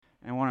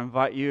to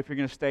invite you, if you're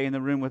going to stay in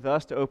the room with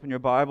us, to open your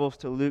Bibles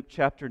to Luke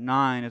chapter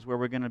 9 is where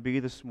we're going to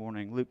be this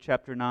morning. Luke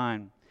chapter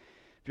 9.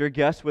 If you're a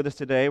guest with us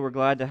today, we're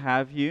glad to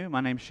have you.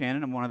 My name's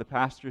Shannon. I'm one of the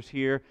pastors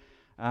here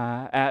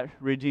at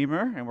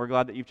Redeemer, and we're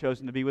glad that you've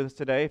chosen to be with us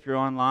today. If you're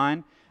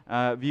online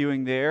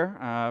viewing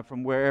there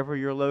from wherever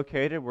you're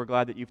located, we're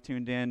glad that you've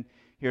tuned in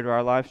here to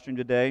our live stream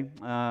today.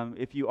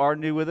 If you are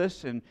new with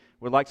us and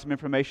would like some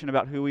information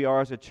about who we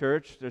are as a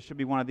church, there should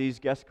be one of these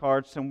guest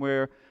cards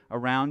somewhere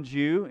around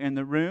you in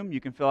the room.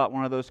 You can fill out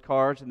one of those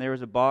cards, and there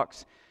is a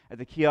box at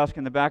the kiosk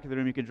in the back of the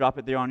room. You can drop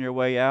it there on your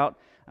way out.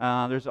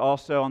 There's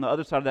also, on the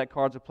other side of that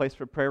card, a place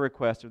for prayer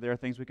requests. If there are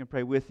things we can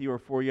pray with you or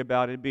for you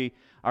about, it'd be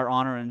our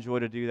honor and joy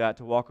to do that,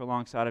 to walk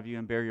alongside of you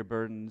and bear your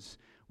burdens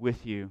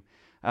with you.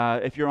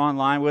 If you're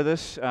online with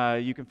us,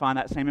 you can find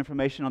that same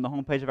information on the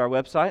homepage of our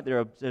website.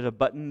 There's a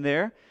button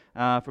there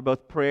for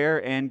both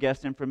prayer and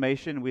guest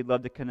information. We'd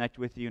love to connect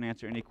with you and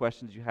answer any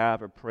questions you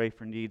have or pray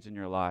for needs in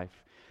your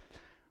life.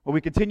 Well,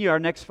 we continue our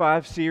next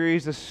 5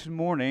 series this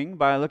morning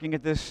by looking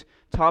at this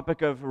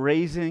topic of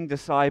raising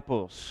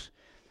disciples.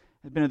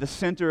 It's been at the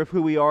center of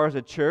who we are as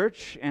a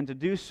church, and to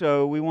do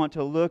so, we want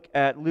to look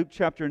at Luke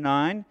chapter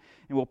 9,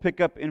 and we'll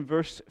pick up in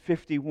verse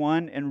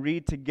 51 and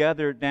read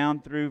together down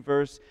through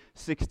verse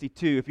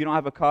 62. If you don't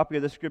have a copy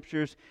of the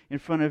scriptures in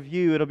front of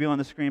you, it'll be on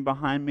the screen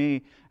behind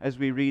me as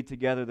we read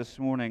together this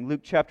morning.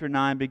 Luke chapter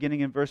 9,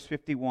 beginning in verse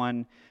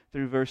 51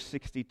 through verse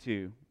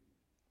 62.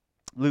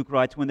 Luke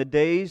writes, "When the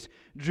days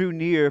drew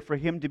near for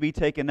him to be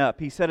taken up,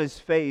 he set his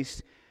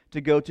face to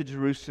go to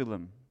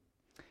Jerusalem.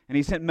 And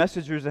he sent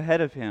messengers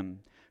ahead of him,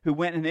 who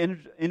went and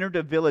entered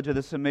a village of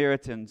the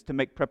Samaritans to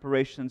make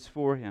preparations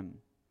for him.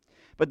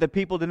 But the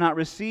people did not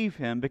receive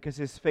him because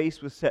his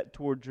face was set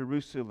toward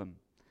Jerusalem.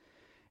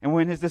 And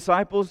when his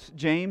disciples,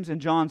 James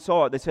and John,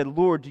 saw it, they said,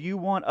 'Lord, do you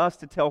want us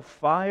to tell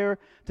fire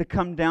to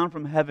come down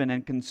from heaven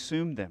and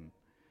consume them?'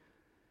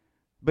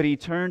 But he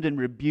turned and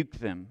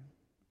rebuked them.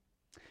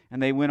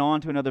 And they went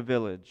on to another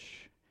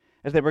village.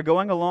 As they were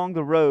going along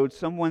the road,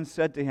 someone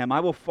said to him,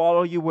 'I will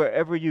follow you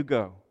wherever you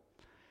go.'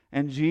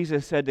 And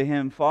Jesus said to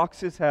him,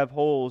 'Foxes have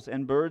holes,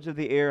 and birds of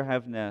the air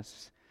have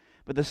nests,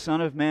 but the Son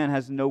of Man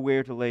has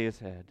nowhere to lay his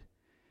head.'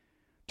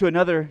 To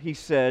another he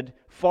said,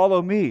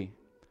 'Follow me.'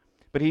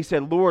 But he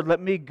said, 'Lord, let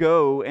me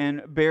go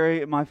and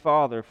bury my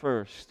father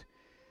first.'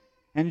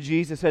 And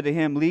Jesus said to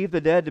him, 'Leave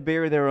the dead to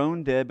bury their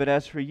own dead, but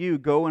as for you,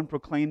 go and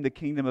proclaim the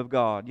kingdom of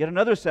God.' Yet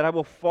another said, 'I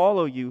will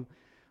follow you,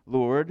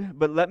 Lord,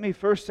 but let me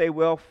first say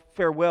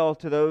farewell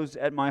to those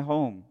at my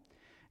home.'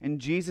 And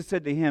Jesus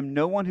said to him,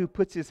 'No one who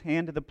puts his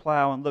hand to the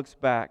plow and looks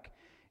back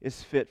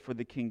is fit for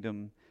the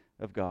kingdom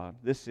of God.'"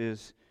 This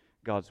is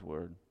God's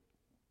word.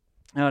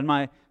 Now, in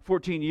my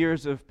 14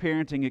 years of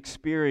parenting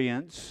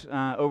experience,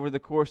 over the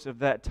course of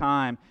that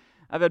time,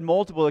 I've had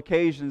multiple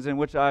occasions in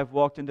which I've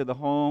walked into the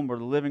home or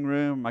the living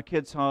room, or my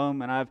kids'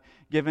 home, and I've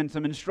given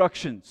some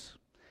instructions.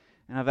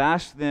 And I've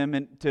asked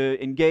them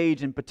to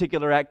engage in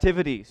particular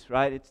activities,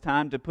 right? It's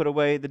time to put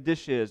away the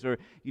dishes, or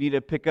you need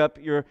to pick up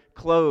your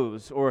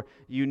clothes, or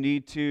you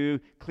need to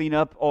clean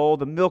up all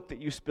the milk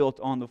that you spilt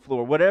on the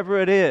floor. Whatever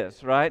it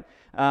is, right?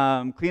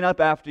 Clean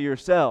up after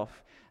yourself.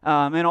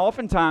 And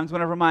oftentimes,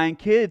 whenever my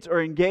kids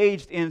are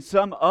engaged in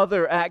some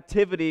other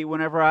activity,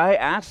 whenever I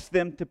ask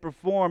them to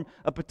perform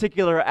a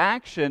particular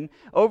action,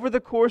 over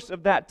the course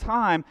of that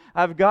time,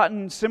 I've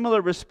gotten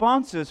similar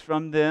responses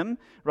from them,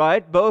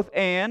 right? Both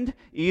and,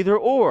 either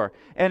or.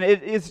 And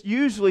it is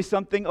usually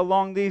something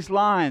along these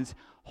lines.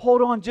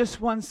 "Hold on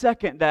just 1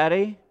 second,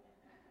 Daddy."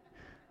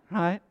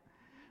 Right?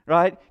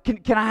 Right?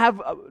 Can I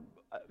have,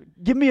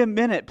 give me a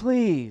minute,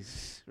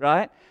 please,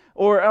 right?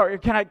 Or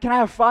can I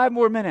have 5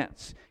 more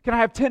minutes? Can I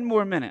have 10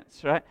 more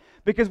minutes, right?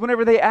 Because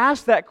whenever they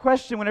ask that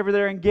question, whenever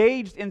they're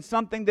engaged in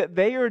something that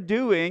they are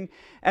doing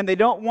and they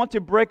don't want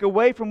to break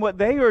away from what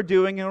they are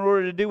doing in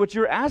order to do what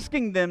you're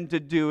asking them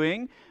to do,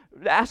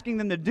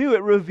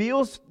 it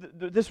reveals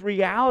this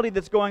reality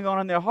that's going on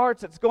in their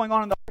hearts, that's going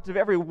on in the hearts of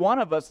every one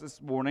of us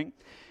this morning,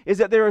 is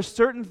that there are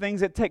certain things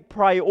that take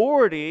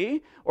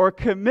priority or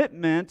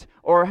commitment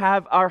or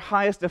have our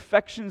highest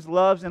affections,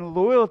 loves, and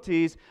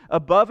loyalties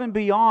above and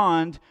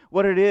beyond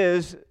what it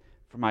is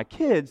for my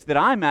kids that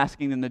I'm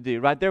asking them to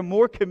do, right? They're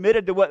more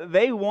committed to what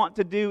they want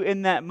to do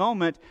in that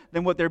moment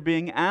than what they're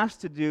being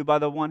asked to do by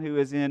the one who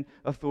is in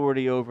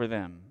authority over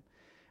them.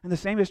 And the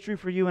same is true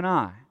for you and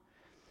I.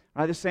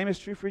 Right? The same is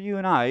true for you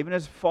and I. Even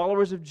as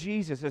followers of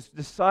Jesus, as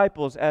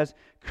disciples, as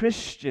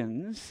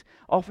Christians,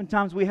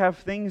 oftentimes we have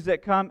things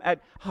that come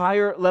at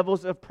higher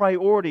levels of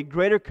priority,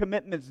 greater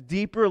commitments,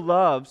 deeper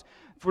loves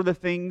for the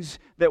things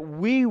that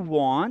we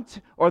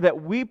want or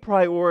that we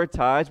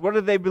prioritize,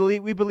 whether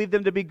we believe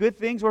them to be good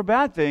things or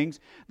bad things,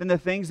 than the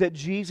things that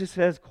Jesus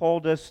has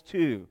called us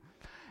to.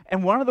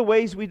 And one of the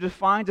ways we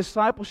define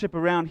discipleship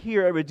around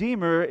here at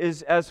Redeemer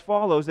is as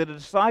follows, that a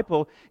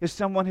disciple is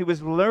someone who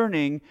is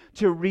learning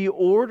to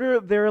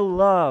reorder their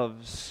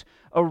loves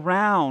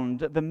around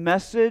the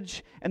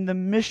message and the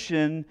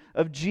mission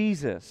of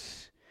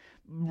Jesus.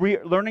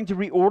 learning to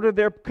reorder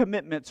their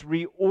commitments,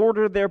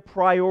 reorder their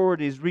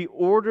priorities,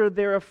 reorder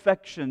their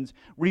affections,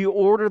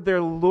 reorder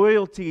their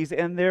loyalties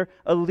and their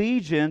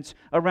allegiance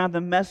around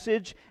the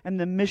message and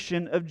the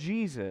mission of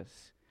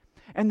Jesus.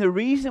 And the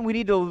reason we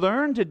need to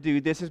learn to do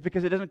this is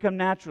because it doesn't come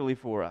naturally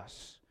for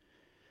us.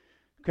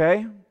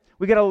 Okay?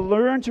 We got to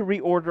learn to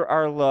reorder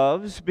our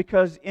loves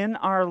because in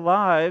our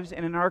lives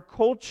and in our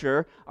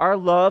culture, our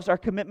loves, our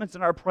commitments,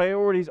 and our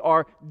priorities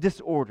are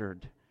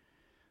disordered.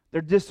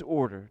 They're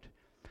disordered.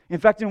 In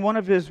fact, in one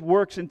of his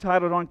works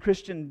entitled On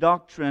Christian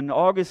Doctrine,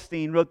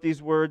 Augustine wrote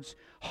these words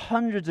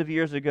hundreds of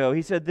years ago.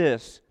 He said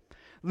this,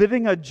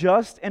 "Living a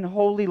just and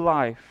holy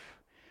life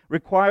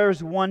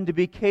requires one to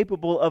be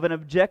capable of an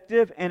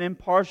objective and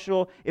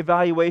impartial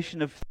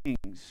evaluation of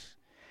things."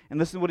 And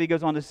listen to what he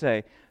goes on to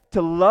say.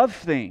 To love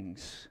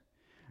things,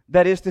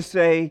 that is to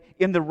say,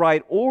 in the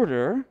right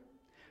order,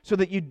 so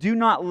that you do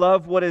not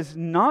love what is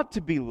not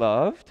to be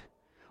loved,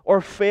 or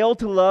fail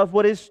to love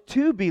what is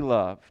to be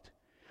loved,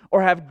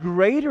 or have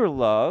greater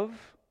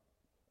love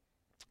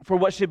for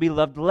what should be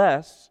loved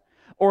less,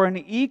 or an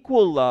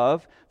equal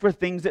love for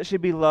things that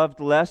should be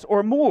loved less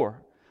or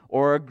more,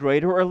 or a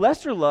greater or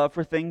lesser love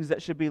for things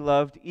that should be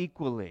loved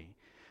equally.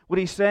 What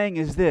he's saying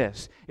is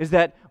this, is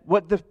that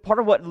part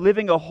of what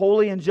living a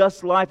holy and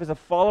just life as a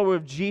follower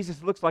of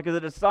Jesus looks like as a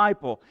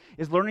disciple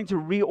is learning to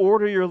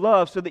reorder your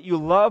love so that you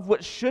love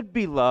what should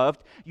be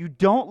loved, you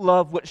don't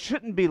love what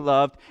shouldn't be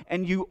loved,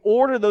 and you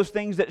order those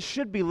things that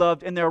should be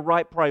loved in their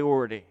right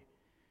priority.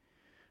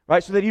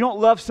 Right? So that you don't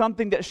love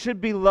something that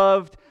should be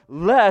loved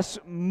less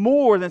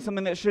more than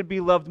something that should be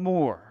loved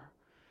more.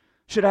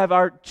 Should have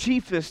our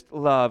chiefest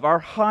love, our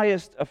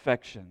highest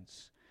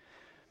affections.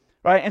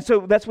 Right? And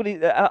so that's what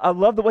I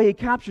love the way he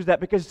captures that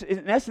because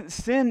in essence,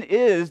 sin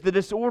is the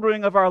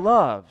disordering of our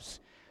loves.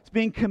 It's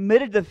being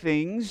committed to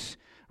things,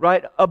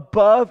 right,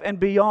 above and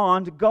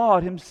beyond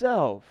God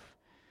Himself.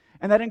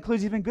 And that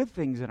includes even good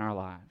things in our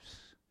lives.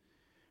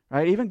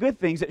 Right? Even good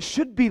things that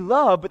should be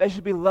loved, but they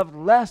should be loved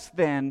less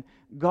than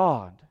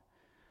God.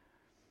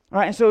 All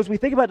right, and so as we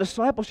think about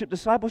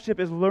discipleship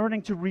is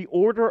learning to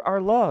reorder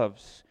our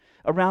loves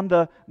around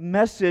the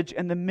message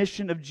and the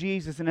mission of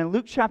Jesus. And in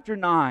Luke chapter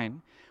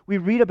 9, we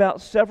read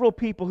about several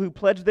people who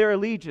pledged their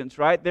allegiance,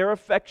 right? Their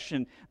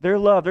affection, their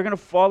love. They're going to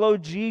follow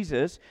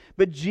Jesus,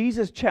 but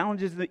Jesus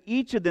challenges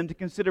each of them to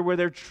consider where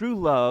their true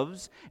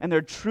loves and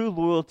their true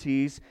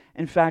loyalties,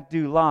 in fact,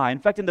 do lie. In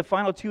fact, in the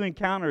final two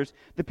encounters,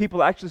 the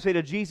people actually say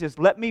to Jesus,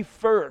 "Let me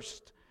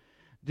first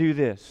do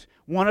this."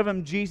 One of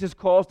them, Jesus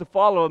calls to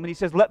follow him, and he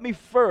says, "Let me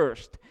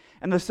first."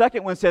 And the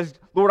second one says,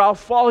 "Lord, I'll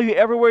follow you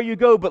everywhere you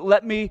go, but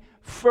let me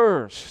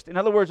first." In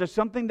other words, there's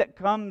something that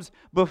comes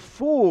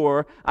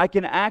before I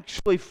can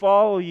actually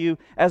follow you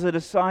as a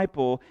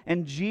disciple.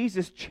 And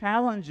Jesus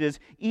challenges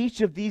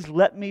each of these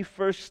 "let me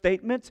first"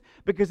 statements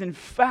because, in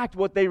fact,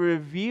 what they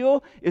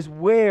reveal is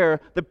where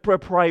the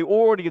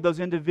priority of those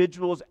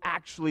individuals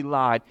actually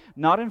lied.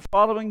 Not in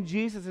following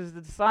Jesus as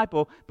a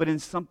disciple, but in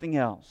something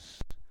else.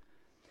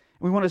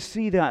 We want to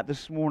see that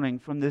this morning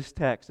from this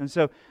text. And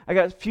so I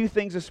got a few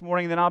things this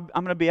morning, and then I'm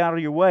going to be out of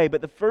your way.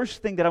 But the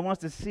first thing that I want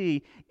us to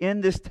see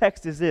in this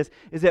text is this,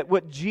 is that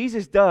what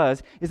Jesus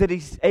does is that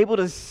He's able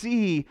to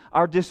see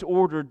our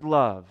disordered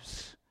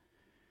loves.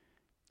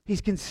 He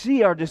can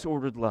see our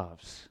disordered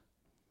loves.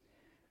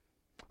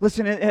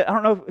 Listen, I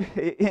don't know,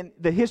 in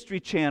the History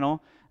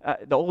Channel,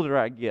 the older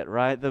I get,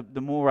 right,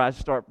 the more I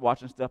start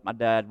watching stuff my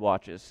dad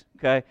watches,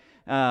 okay?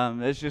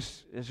 It's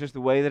just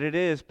the way that it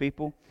is,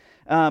 people.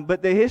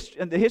 But the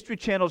History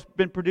Channel's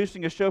been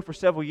producing a show for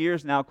several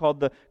years now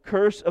called The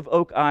Curse of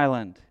Oak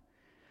Island.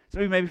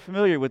 Some of you may be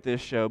familiar with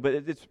this show, but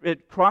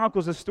it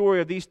chronicles the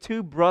story of these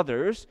two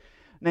brothers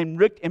named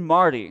Rick and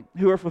Marty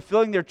who are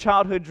fulfilling their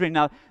childhood dream.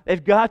 Now,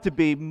 they've got to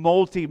be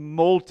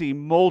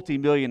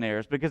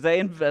multi-millionaires because they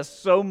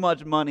invest so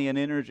much money and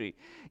energy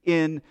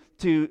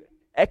into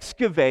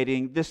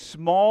excavating this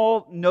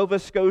small Nova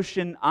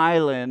Scotian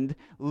island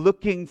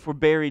looking for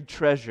buried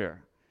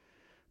treasure.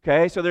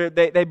 Okay, so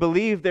they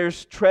believe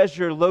there's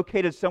treasure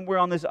located somewhere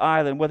on this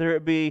island, whether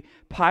it be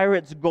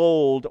pirates'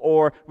 gold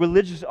or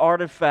religious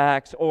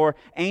artifacts or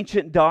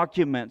ancient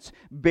documents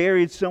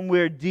buried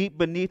somewhere deep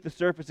beneath the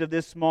surface of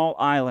this small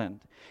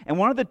island. And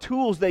one of the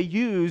tools they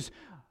use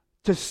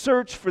to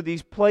search for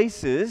these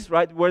places,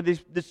 right, where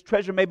this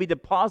treasure may be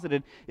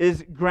deposited,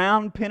 is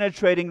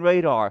ground-penetrating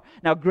radar.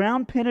 Now,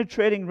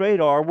 ground-penetrating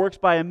radar works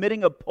by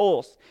emitting a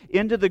pulse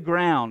into the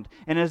ground,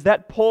 and as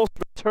that pulse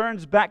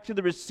returns back to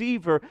the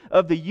receiver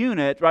of the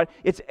unit, right,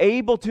 it's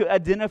able to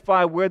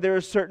identify where there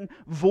are certain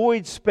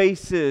void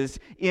spaces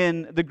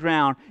in the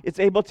ground. It's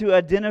able to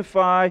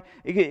identify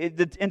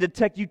and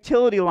detect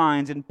utility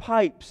lines and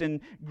pipes and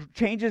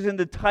changes in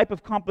the type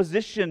of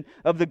composition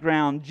of the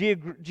ground,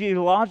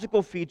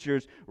 geological features,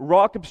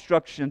 rock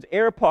obstructions,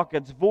 air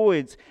pockets,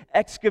 voids,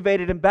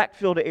 excavated and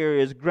backfilled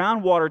areas,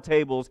 groundwater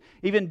tables,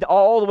 even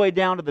all the way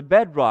down to the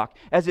bedrock.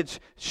 As it's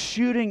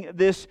shooting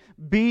this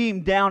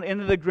beam down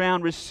into the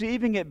ground,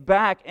 receiving stripping it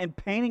back and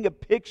painting a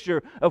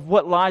picture of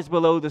what lies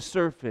below the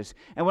surface.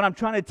 And what I'm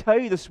trying to tell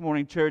you this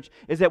morning, church,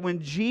 is that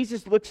when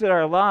Jesus looks at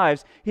our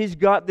lives, He's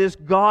got this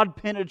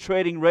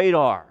God-penetrating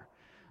radar,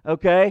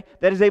 okay,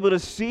 that is able to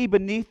see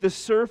beneath the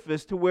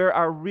surface to where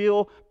our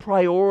real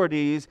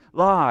priorities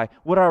lie,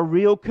 what our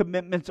real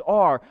commitments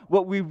are,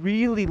 what we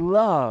really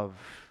love,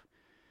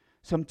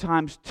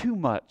 sometimes too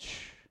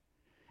much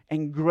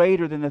and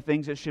greater than the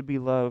things that should be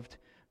loved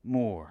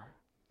more.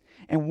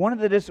 And one of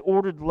the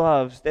disordered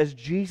loves, as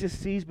Jesus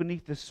sees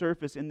beneath the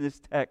surface in this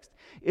text,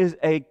 is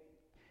an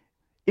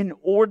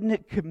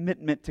inordinate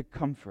commitment to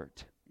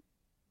comfort.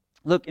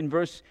 Look in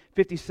verse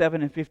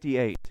 57 and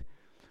 58.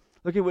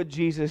 Look at what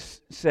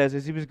Jesus says.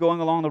 As He was going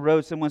along the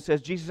road, someone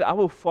says, Jesus, I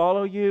will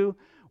follow you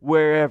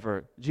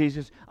wherever.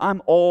 Jesus,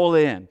 I'm all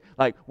in.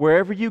 Like,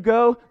 wherever you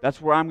go, that's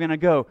where I'm going to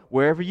go.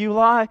 Wherever you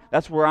lie,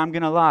 that's where I'm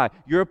going to lie.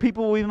 Your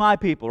people will be my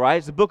people, right?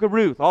 It's the book of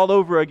Ruth all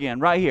over again,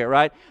 right here,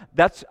 right?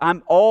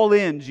 I'm all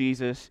in,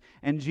 Jesus.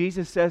 And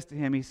Jesus says to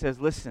him, He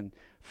says, listen,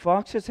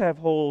 foxes have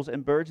holes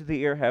and birds of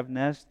the air have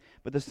nests,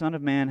 but the Son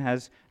of Man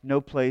has no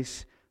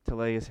place to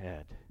lay His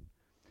head.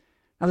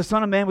 Now, the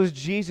Son of Man was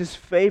Jesus'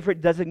 favorite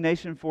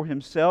designation for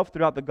Himself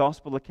throughout the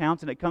gospel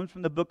accounts, and it comes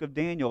from the book of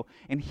Daniel.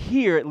 And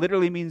here it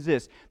literally means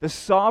this: the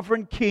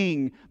sovereign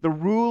king, the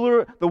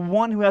ruler, the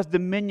one who has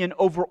dominion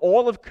over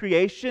all of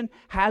creation,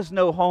 has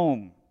no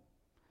home.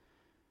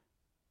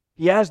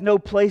 He has no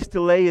place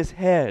to lay His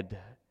head.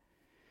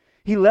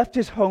 He left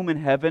His home in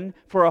heaven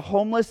for a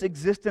homeless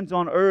existence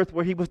on earth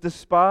where He was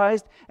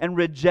despised and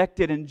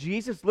rejected. And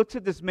Jesus looks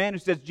at this man who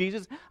says,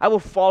 Jesus, I will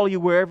follow you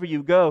wherever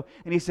you go.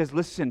 And He says,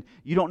 listen,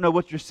 you don't know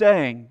what you're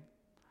saying.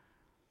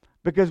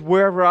 Because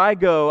wherever I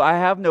go, I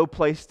have no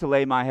place to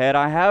lay my head.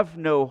 I have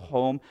no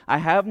home. I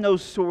have no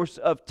source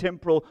of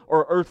temporal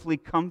or earthly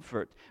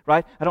comfort,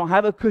 right? I don't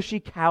have a cushy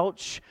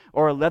couch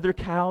or a leather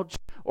couch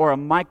or a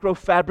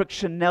microfabric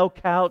Chanel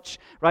couch,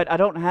 right? I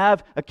don't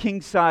have a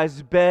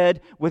king-size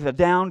bed with a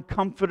down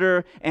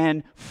comforter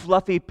and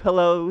fluffy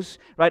pillows,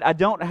 right? I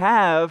don't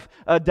have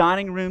a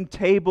dining room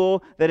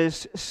table that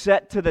is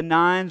set to the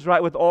nines,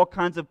 right, with all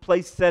kinds of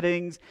place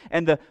settings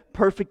and the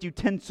perfect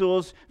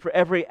utensils for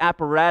every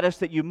apparatus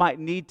that you might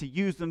need to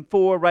use them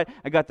for, right?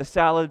 I got the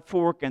salad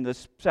fork and the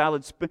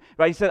salad spoon,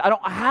 right? He said, I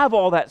don't have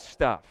all that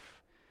stuff,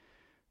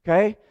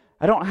 okay?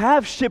 I don't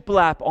have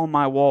shiplap on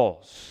my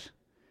walls,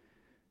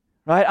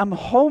 right? I'm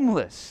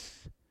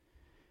homeless.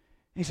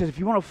 He says, if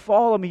you want to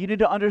follow me, you need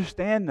to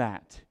understand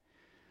that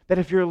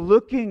if you're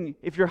looking,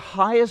 if your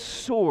highest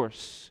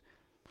source,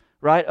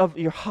 right, of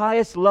your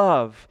highest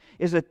love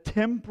is a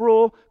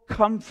temporal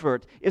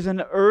comfort, is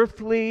an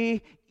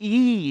earthly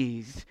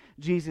ease,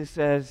 Jesus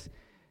says,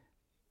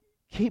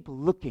 keep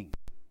looking.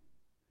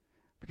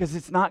 Because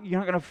you're not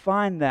going to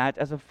find that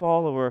as a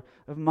follower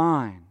of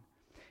mine.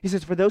 He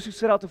says, for those who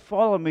set out to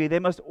follow me, they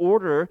must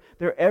order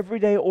their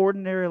everyday,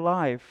 ordinary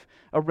life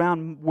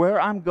around where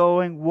I'm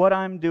going, what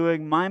I'm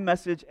doing, my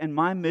message and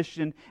my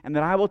mission, and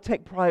that I will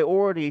take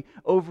priority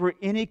over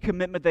any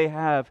commitment they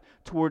have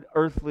toward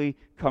earthly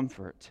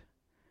comfort.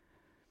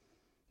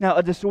 Now,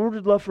 a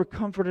disordered love for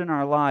comfort in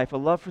our life, a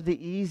love for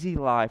the easy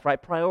life,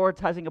 right,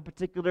 prioritizing a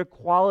particular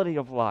quality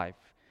of life,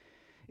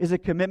 is a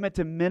commitment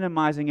to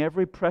minimizing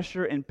every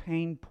pressure and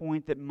pain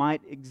point that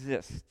might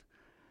exist,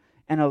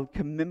 and a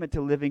commitment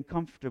to living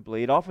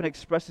comfortably. It often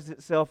expresses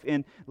itself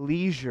in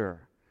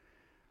leisure,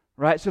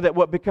 right? So that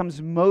what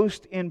becomes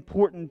most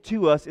important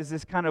to us is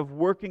this kind of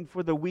working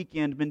for the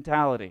weekend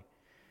mentality.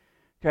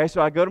 Okay,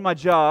 so I go to my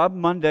job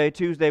Monday,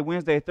 Tuesday,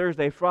 Wednesday,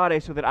 Thursday, Friday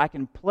so that I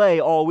can play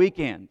all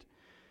weekend,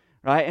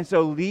 right? And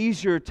so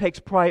leisure takes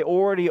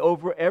priority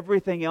over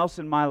everything else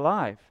in my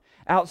life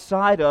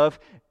outside of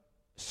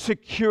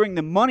securing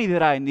the money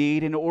that I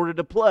need in order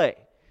to play.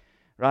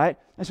 Right?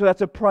 And so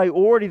that's a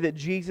priority that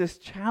Jesus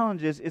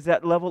challenges, is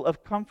that level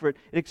of comfort.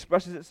 It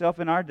expresses itself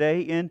in our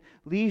day in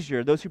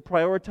leisure. Those who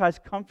prioritize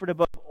comfort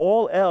above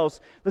all else,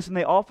 listen,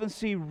 they often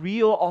see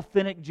real,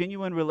 authentic,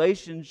 genuine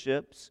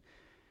relationships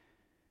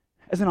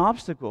as an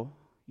obstacle.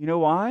 You know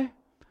why?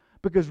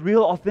 Because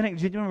real, authentic,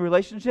 genuine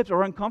relationships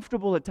are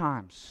uncomfortable at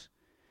times.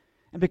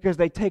 And because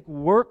they take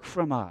work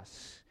from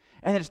us.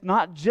 And it's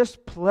not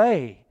just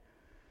play.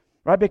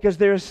 Right? Because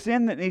there is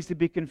sin that needs to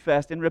be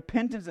confessed and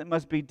repentance that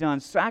must be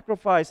done,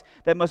 sacrifice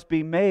that must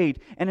be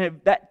made. And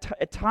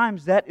at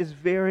times that is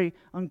very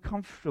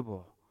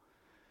uncomfortable.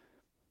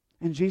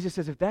 And Jesus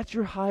says, if that's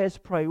your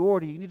highest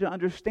priority, you need to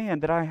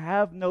understand that I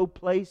have no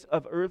place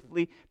of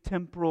earthly,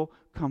 temporal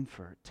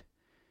comfort.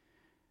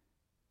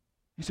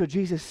 And so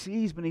Jesus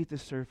sees beneath the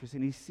surface,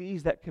 and He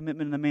sees that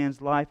commitment in a man's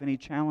life, and He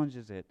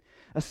challenges it.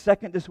 A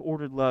second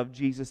disordered love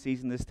Jesus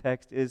sees in this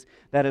text is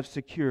that of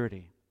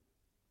security.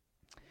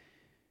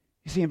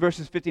 You see, in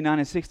verses 59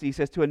 and 60, He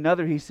says, to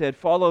another He said,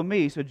 follow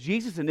me. So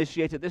Jesus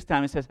initiates it this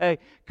time and says, hey,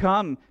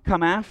 come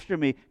after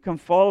me, come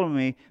follow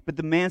me. But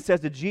the man says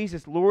to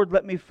Jesus, Lord,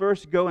 let me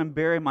first go and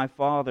bury my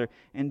father.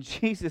 And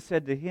Jesus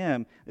said to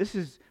him,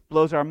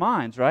 blows our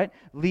minds, right?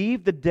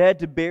 Leave the dead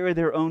to bury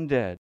their own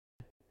dead.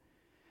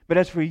 But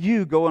as for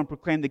you, go and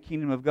proclaim the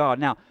kingdom of God.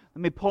 Now,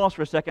 let me pause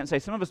for a second and say,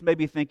 some of us may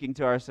be thinking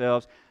to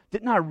ourselves,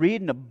 didn't I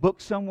read in a book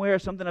somewhere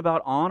something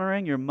about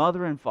honoring your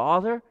mother and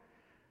father?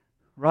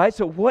 Right?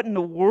 So what in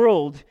the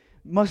world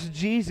must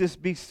Jesus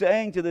be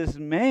saying to this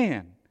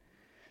man?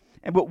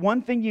 But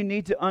one thing you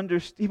need to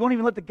understand, he won't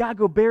even let the guy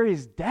go bury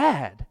his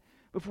dad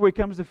before he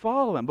comes to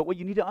follow him. But what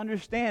you need to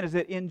understand is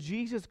that in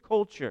Jesus'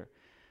 culture,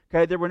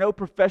 okay, there were no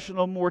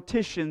professional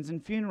morticians in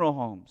funeral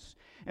homes.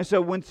 And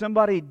so when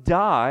somebody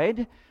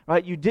died,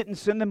 right, you didn't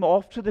send them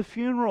off to the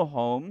funeral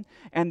home,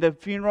 and the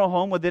funeral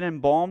home would then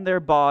embalm their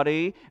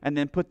body and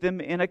then put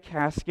them in a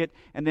casket,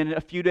 and then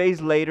a few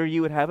days later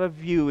you would have a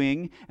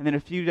viewing, and then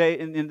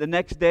and the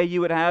next day you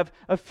would have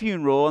a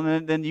funeral,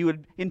 and then you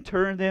would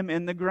intern them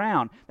in the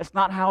ground. That's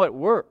not how it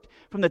worked.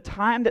 From the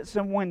time that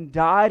someone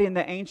died in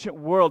the ancient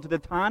world to the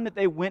time that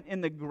they went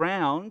in the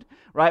ground,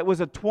 right,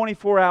 was a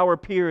 24-hour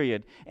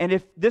period. And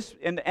if this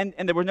and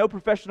there were no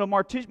professional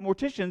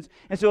morticians,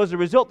 and so as a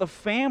result, the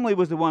family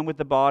was the one with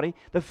the body.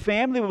 The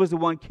family was the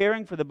one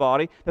caring for the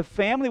body. The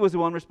family was the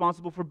one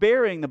responsible for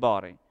burying the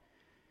body.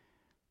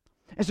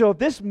 And so if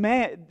this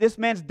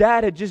man's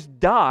dad had just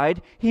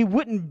died, he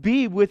wouldn't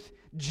be with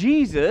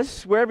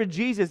Jesus, wherever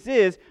Jesus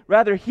is.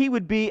 Rather, he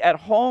would be at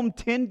home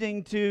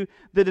tending to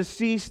the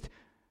deceased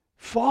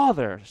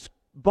father's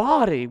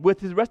body with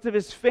the rest of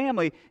his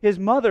family, his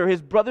mother,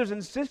 his brothers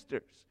and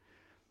sisters.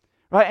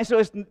 Right? And so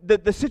it's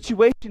the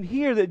situation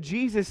here that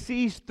Jesus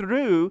sees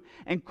through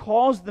and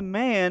calls the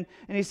man,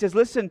 and he says,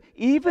 listen,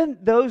 even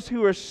those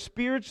who are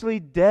spiritually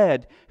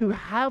dead, who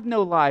have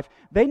no life,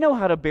 they know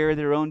how to bury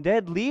their own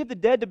dead. Leave the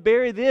dead to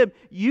bury them.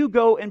 You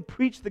go and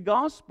preach the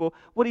gospel.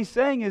 What he's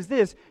saying is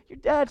this: your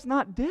dad's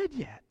not dead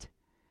yet.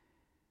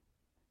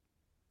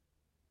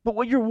 But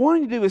what you're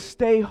wanting to do is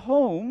stay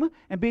home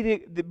and be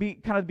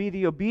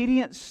the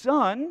obedient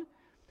son,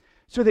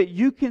 so that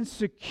you can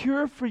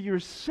secure for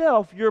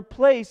yourself your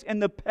place in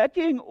the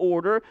pecking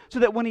order, so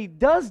that when he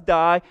does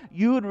die,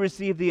 you would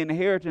receive the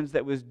inheritance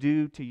that was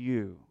due to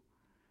you.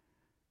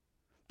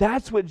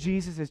 That's what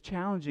Jesus is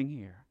challenging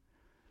here.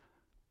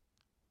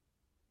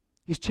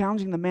 He's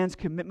challenging the man's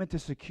commitment to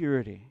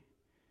security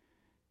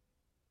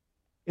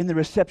in the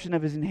reception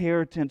of his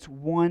inheritance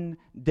one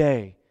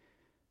day.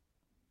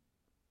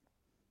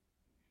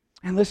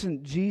 And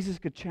listen, Jesus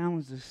could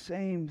challenge the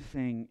same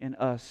thing in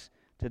us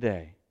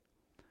today.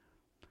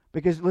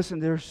 Because, listen,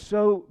 there are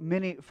so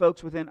many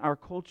folks within our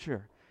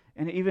culture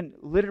and even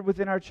littered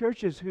within our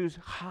churches whose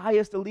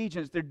highest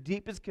allegiance, their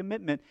deepest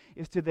commitment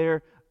is to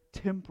their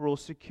temporal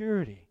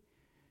security.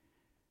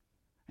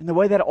 And the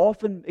way that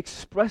often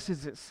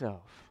expresses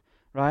itself,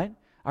 right?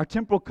 Our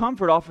temporal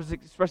comfort often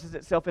expresses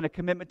itself in a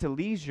commitment to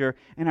leisure,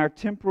 and our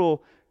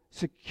temporal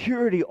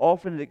security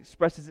often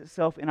expresses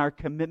itself in our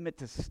commitment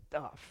to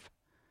stuff,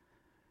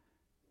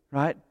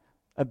 right?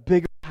 A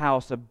bigger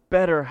house, a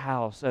better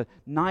house, a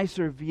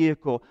nicer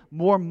vehicle,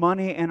 more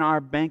money in our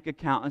bank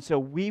account. And so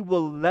we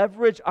will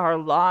leverage our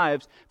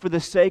lives for the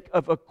sake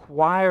of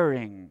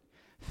acquiring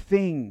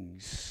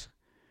things.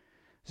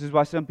 This is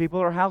why some people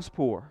are house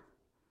poor.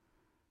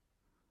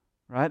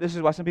 Right? This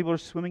is why some people are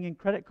swimming in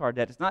credit card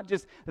debt. It's not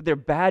just that they're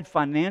bad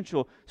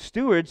financial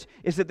stewards,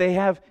 it's that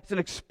it's an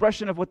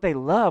expression of what they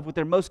love, what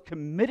they're most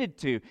committed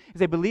to. Is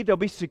they believe they'll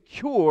be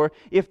secure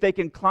if they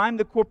can climb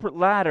the corporate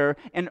ladder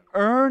and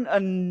earn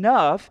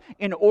enough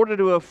in order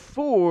to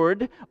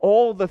afford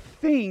all the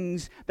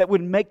things that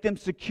would make them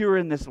secure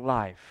in this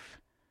life.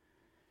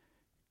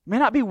 You may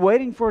not be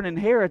waiting for an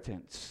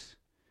inheritance.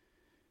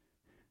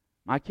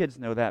 My kids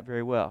know that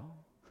very well.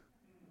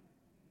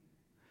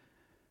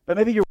 But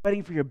maybe you're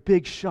waiting for your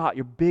big shot,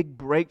 your big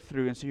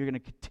breakthrough, and so you're going to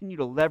continue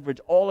to leverage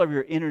all of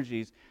your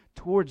energies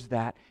towards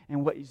that.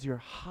 And what is your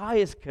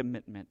highest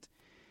commitment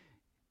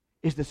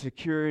is the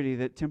security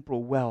that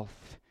temporal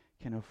wealth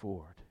can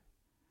afford.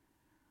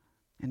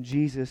 And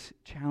Jesus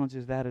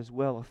challenges that as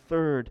well. A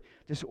third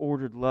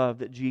disordered love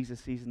that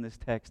Jesus sees in this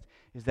text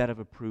is that of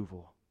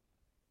approval.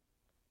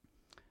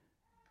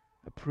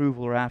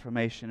 Approval or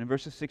affirmation. In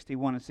verses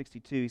 61 and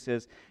 62, he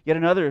says, "Yet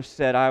another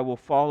said, I will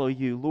follow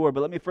you, Lord,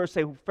 but let me first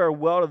say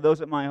farewell to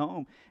those at my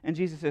home." And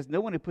Jesus says, "No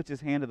one who puts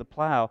his hand to the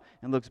plow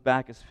and looks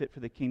back is fit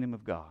for the kingdom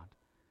of God."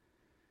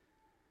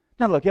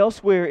 Now look,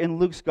 elsewhere in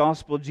Luke's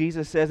gospel,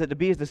 Jesus says that to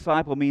be his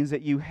disciple means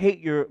that you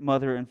hate your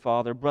mother and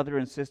father, brother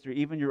and sister,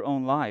 even your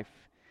own life.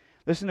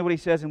 Listen to what he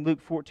says in Luke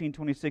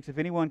 14:26. "If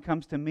anyone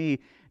comes to me,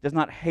 does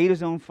not hate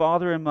his own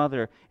father and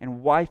mother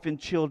and wife and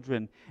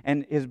children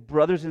and his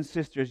brothers and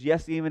sisters,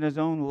 yes, even his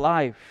own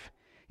life,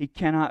 he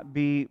cannot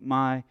be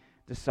my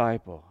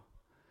disciple."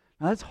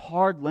 Now that's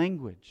hard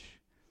language.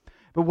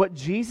 But what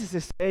Jesus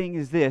is saying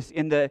is this,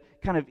 in the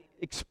kind of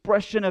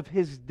expression of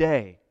his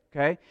day,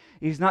 okay?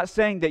 He's not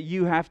saying that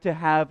you have to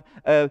have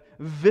a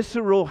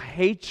visceral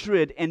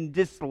hatred and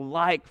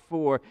dislike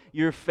for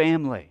your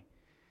family.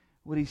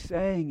 What he's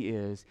saying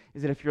is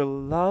that if your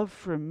love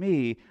for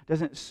me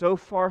doesn't so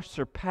far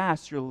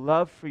surpass your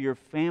love for your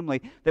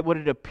family, that what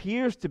it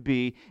appears to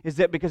be is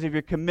that because of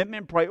your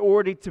commitment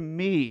priority to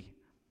me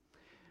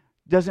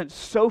doesn't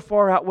so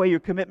far outweigh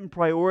your commitment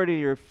priority to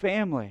your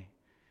family,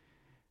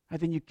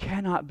 then you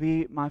cannot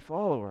be my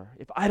follower.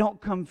 If I don't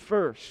come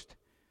first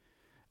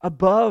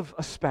above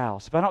a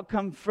spouse, if I don't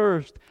come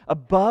first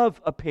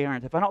above a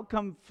parent, if I don't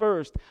come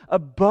first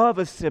above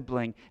a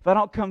sibling, if I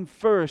don't come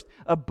first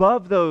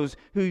above those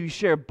who you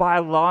share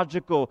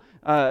biological,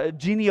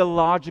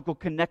 genealogical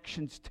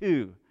connections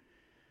to,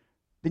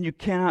 then you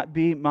cannot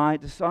be my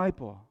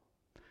disciple.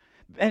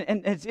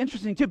 And it's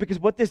interesting too, because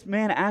what this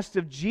man asked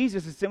of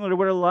Jesus is similar to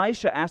what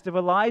Elisha asked of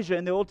Elijah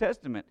in the Old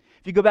Testament.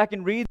 If you go back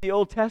and read the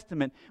Old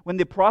Testament, when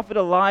the prophet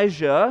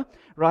Elijah,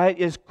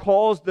 right,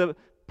 calls the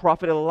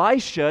prophet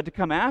Elisha to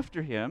come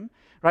after him,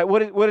 right,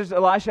 what does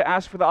Elisha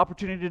ask for the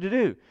opportunity to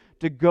do?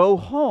 To go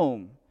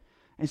home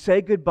and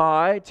say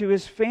goodbye to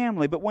his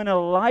family. But when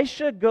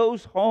Elisha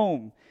goes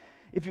home,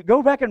 if you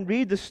go back and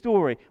read the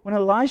story, when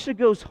Elisha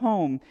goes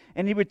home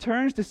and he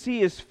returns to see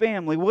his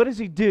family, what does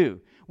he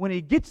do? When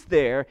he gets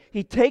there,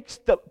 he takes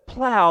the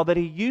plow that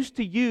he used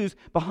to use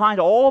behind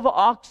all the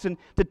oxen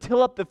to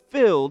till up the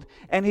field,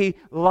 and he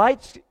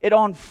lights it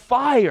on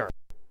fire,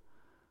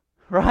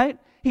 right?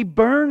 He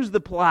burns the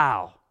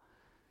plow.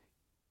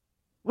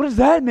 What does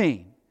that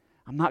mean?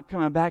 I'm not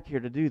coming back here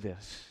to do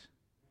this.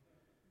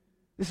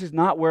 This is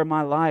not where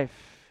my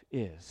life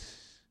is.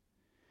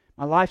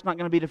 My life's not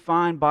going to be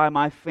defined by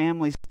my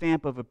family's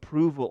stamp of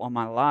approval on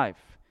my life.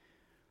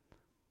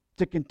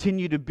 To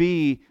continue to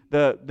be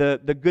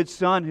the good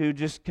son who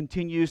just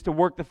continues to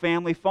work the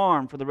family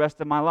farm for the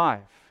rest of my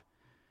life.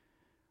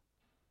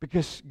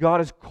 Because God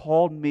has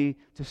called me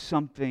to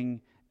something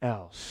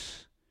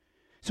else.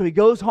 So he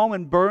goes home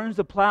and burns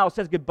the plow,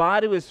 says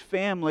goodbye to his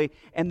family,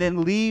 and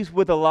then leaves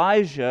with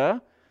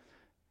Elijah.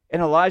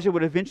 And Elijah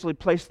would eventually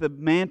place the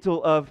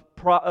mantle of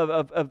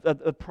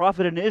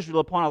prophet in Israel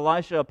upon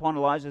Elisha upon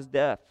Elijah's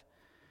death.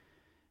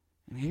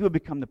 And he would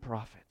become the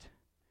prophet.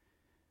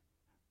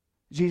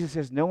 Jesus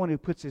says, no one who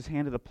puts his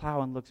hand to the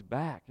plow and looks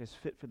back is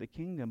fit for the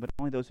kingdom, but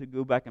only those who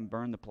go back and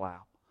burn the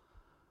plow.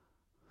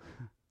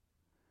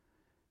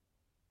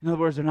 In other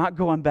words, they're not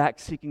going back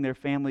seeking their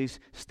family's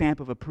stamp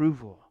of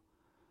approval,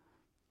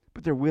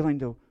 but they're willing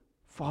to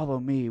follow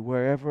me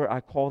wherever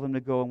I call them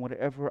to go and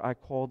whatever I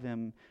call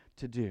them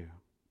to do.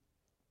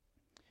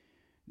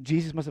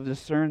 Jesus must have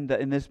discerned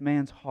that in this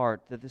man's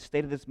heart, that the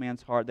state of this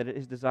man's heart, that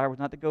his desire was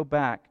not to go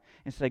back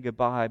and say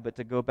goodbye, but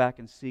to go back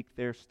and seek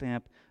their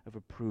stamp of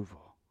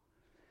approval.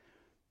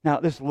 Now,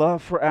 this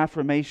love for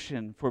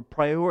affirmation, for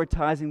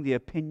prioritizing the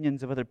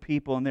opinions of other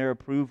people and their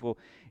approval,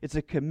 it's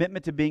a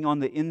commitment to being on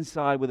the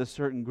inside with a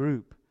certain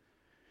group,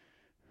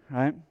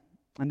 right?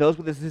 And those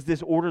with this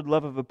disordered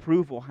love of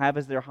approval have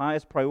as their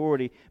highest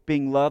priority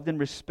being loved and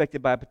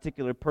respected by a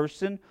particular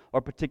person or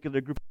a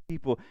particular group of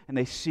people, and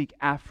they seek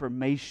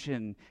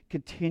affirmation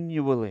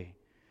continually.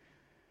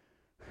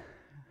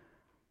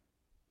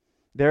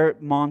 Their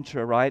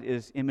mantra, right,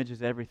 is image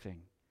is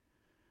everything.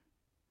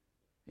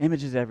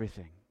 Image is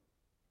everything.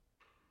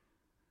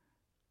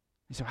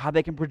 And so how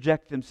they can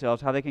project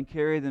themselves, how they can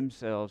carry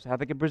themselves, how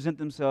they can present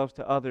themselves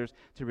to others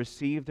to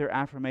receive their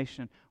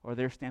affirmation or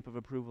their stamp of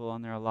approval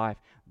on their life,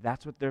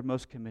 that's what they're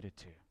most committed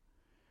to.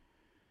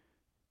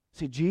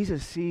 See,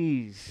 Jesus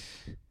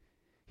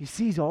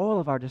sees all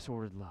of our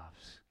disordered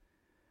loves.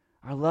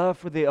 Our love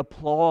for the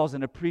applause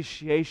and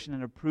appreciation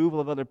and approval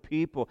of other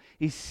people.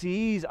 He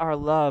sees our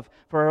love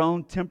for our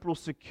own temporal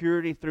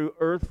security through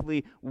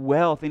earthly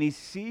wealth. And He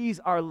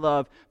sees our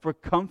love for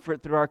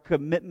comfort through our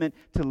commitment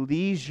to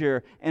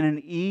leisure and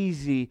an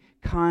easy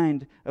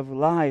kind of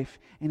life.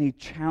 And He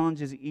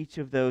challenges each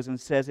of those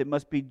and says, it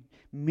must be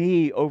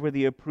me over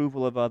the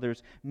approval of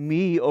others,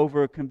 me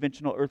over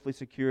conventional earthly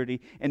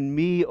security, and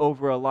me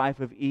over a life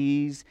of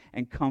ease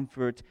and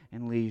comfort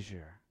and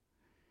leisure.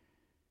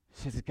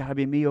 He says it's got to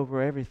be me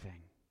over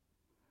everything.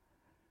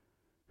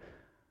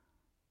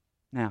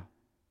 Now,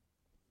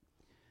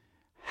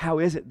 how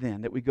is it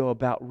then that we go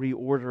about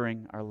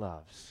reordering our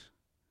loves?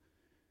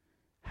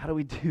 How do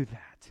we do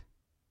that?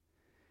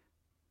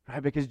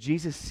 Right? Because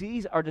Jesus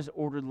sees our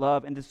disordered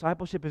love, and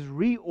discipleship is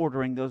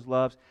reordering those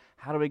loves.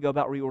 How do we go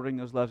about reordering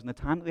those loves? In the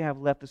time that we have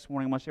left this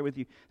morning, I want to share with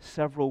you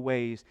several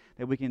ways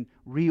that we can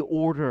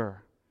reorder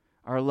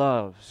our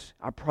loves,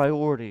 our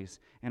priorities,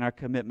 and our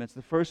commitments.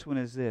 The first one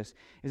is this,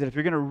 is that if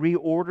you're going to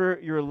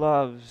reorder your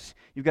loves,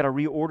 you've got to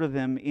reorder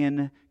them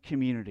in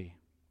community.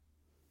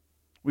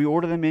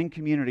 Reorder them in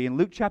community. In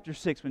Luke chapter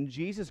 6, when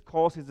Jesus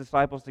calls His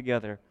disciples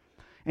together,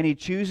 and He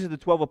chooses the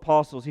 12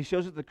 apostles, He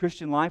shows that the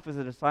Christian life as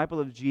a disciple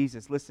of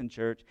Jesus, listen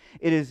church,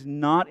 it is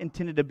not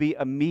intended to be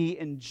a me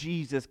and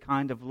Jesus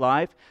kind of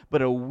life,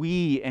 but a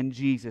we and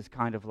Jesus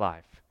kind of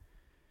life.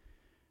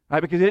 Right?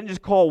 Because He didn't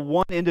just call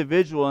one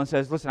individual and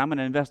says, listen, I'm going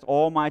to invest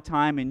all my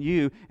time in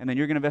you, and then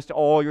you're going to invest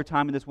all your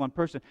time in this one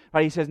person.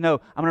 Right? He says, no,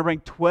 I'm going to bring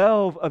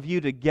 12 of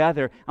you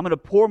together. I'm going to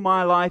pour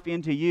my life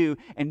into you,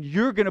 and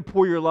you're going to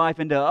pour your life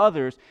into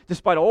others,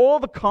 despite all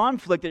the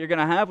conflict that you're going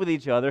to have with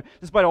each other,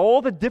 despite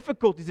all the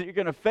difficulties that you're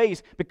going to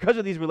face because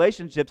of these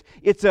relationships.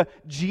 It's a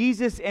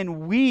Jesus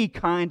and we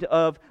kind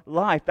of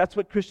life. That's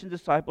what Christian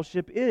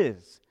discipleship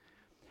is.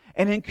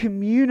 And in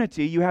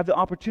community, you have the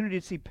opportunity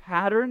to see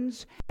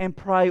patterns and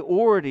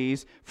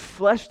priorities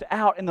fleshed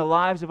out in the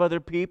lives of other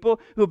people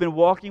who have been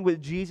walking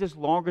with Jesus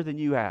longer than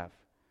you have.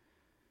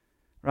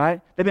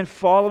 Right? They've been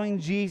following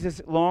Jesus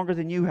longer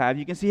than you have.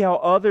 You can see how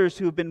others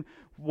who have been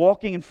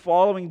walking and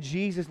following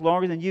Jesus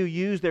longer than you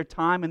use their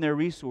time and their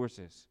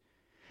resources.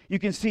 You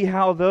can see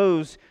how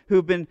those who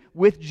have been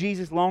with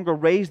Jesus longer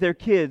raise their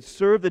kids,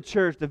 serve the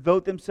church,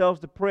 devote themselves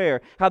to prayer,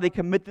 how they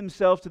commit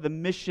themselves to the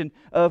mission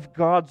of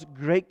God's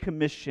Great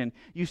Commission.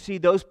 You see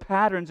those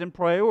patterns and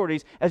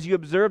priorities as you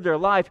observe their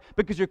life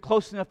because you're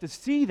close enough to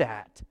see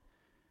that.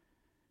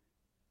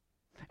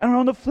 And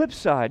on the flip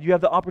side, you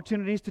have the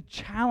opportunities to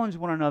challenge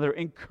one another,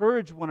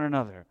 encourage one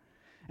another,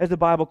 as the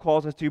Bible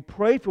calls us to,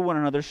 pray for one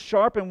another,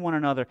 sharpen one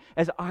another.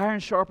 As iron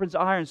sharpens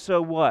iron,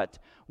 so what?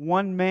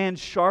 One man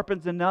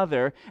sharpens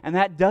another, and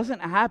that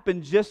doesn't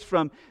happen just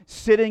from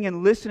sitting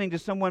and listening to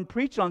someone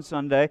preach on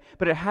Sunday,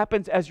 but it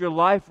happens as your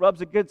life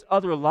rubs against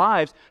other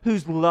lives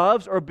whose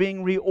loves are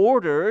being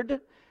reordered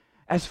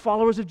as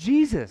followers of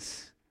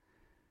Jesus.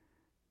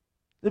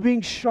 They're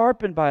being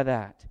sharpened by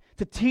that,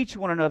 to teach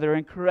one another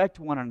and correct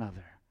one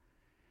another.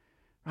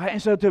 Right?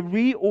 And so to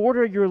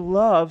reorder your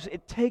loves,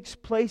 it takes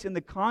place in the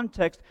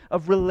context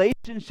of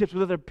relationships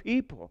with other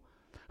people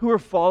who are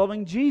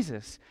following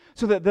Jesus,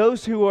 so that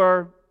those who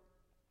are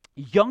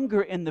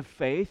younger in the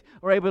faith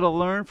are able to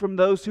learn from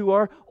those who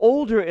are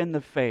older in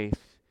the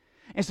faith.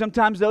 And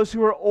sometimes those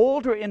who are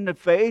older in the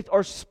faith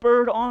are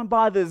spurred on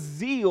by the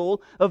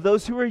zeal of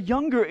those who are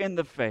younger in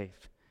the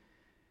faith.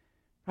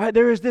 Right?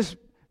 There is this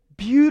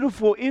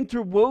beautiful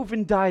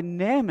interwoven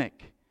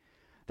dynamic.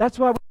 That's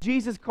why when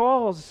Jesus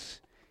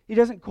calls, He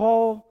doesn't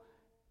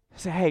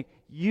say, hey,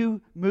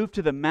 you move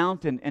to the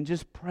mountain and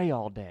just pray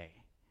all day.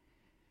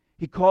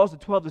 He calls the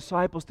 12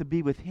 disciples to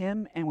be with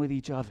Him and with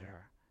each other.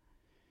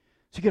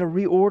 So you got to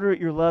reorder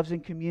your loves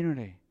in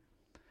community.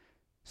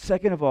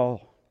 Second of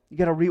all, you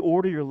got to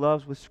reorder your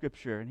loves with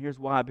Scripture. And here's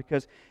why.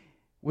 Because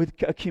with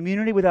a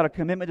community without a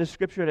commitment to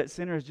Scripture at its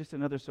center is just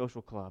another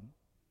social club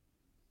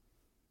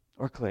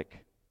or clique.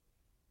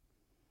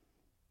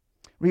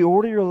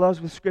 Reorder your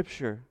loves with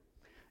Scripture.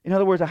 In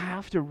other words, I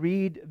have to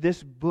read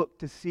this book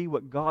to see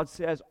what God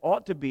says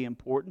ought to be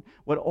important,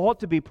 what ought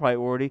to be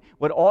priority,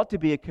 what ought to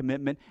be a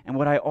commitment, and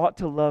what I ought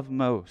to love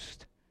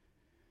most.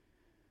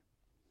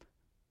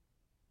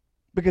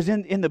 Because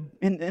in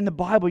the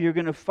Bible, you're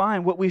going to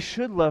find what we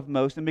should love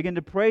most, and begin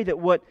to pray that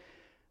what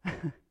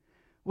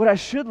I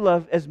should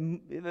love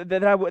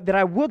that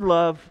I would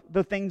love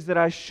the things that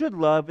I should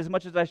love as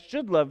much as I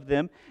should love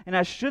them, and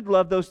I should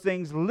love those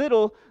things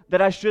little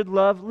that I should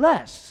love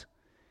less.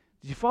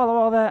 Did you follow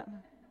all that?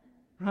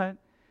 Right?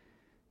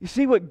 You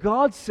see, what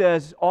God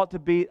says ought to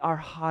be our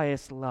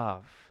highest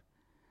love.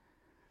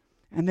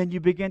 And then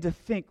you begin to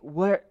think,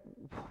 where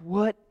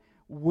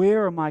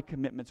are my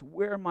commitments?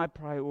 Where are my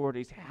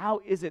priorities?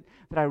 How is it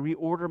that I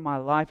reorder my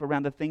life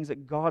around the things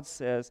that God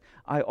says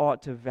I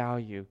ought to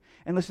value?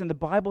 And listen, the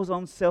Bible's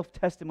own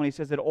self-testimony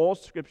says that all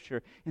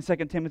Scripture in 2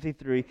 Timothy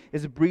 3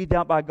 is breathed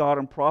out by God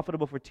and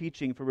profitable for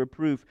teaching, for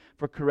reproof,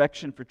 for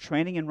correction, for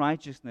training in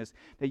righteousness,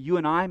 that you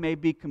and I may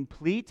be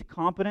complete,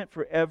 competent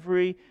for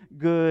every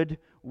good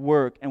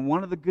work. And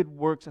one of the good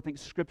works I think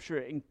Scripture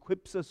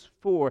equips us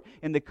for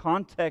in the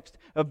context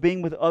of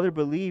being with other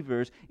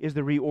believers is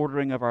the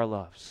reordering of our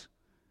loves.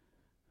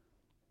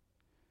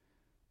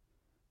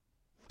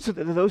 So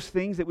that those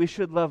things that we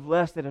should love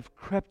less that have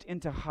crept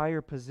into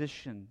higher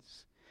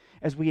positions,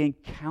 as we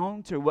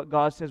encounter what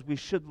God says we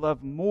should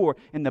love more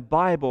in the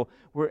Bible,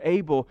 we're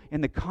able, in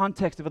the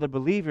context of other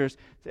believers,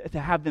 to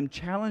have them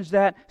challenge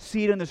that,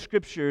 see it in the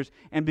Scriptures,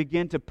 and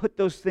begin to put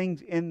those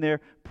things in their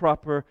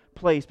proper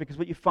place. Because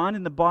what you find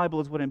in the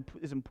Bible is what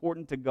is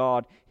important to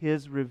God,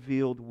 His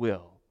revealed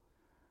will.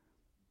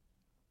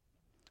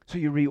 So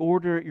you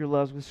reorder your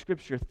loves with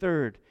Scripture.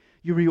 Third,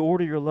 you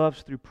reorder your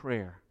loves through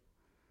prayer.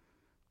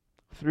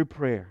 Through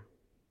prayer.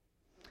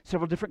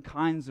 Several different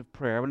kinds of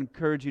prayer. I would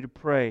encourage you to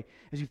pray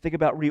as you think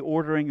about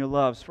reordering your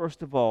loves.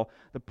 First of all,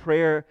 the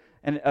prayer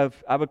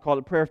I would call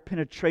it prayer of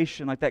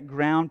penetration, like that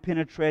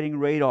ground-penetrating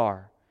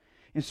radar.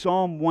 In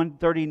Psalm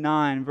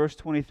 139, verse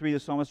 23, the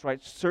psalmist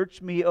writes,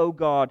 "Search me, O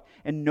God,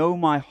 and know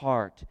my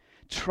heart.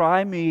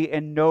 Try me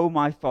and know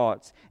my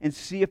thoughts, and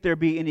see if there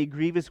be any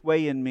grievous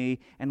way in me,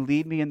 and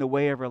lead me in the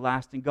way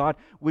everlasting." God,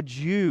 would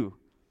you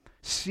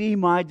see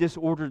my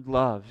disordered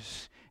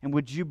loves? And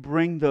would you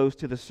bring those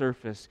to the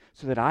surface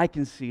so that I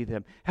can see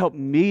them? Help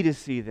me to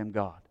see them,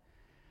 God.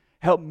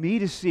 Help me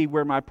to see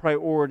where my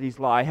priorities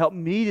lie. Help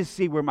me to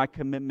see where my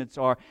commitments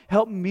are.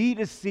 Help me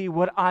to see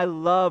what I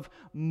love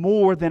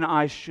more than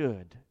I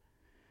should.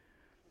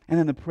 And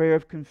then the prayer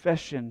of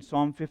confession,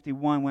 Psalm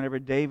 51, whenever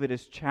David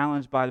is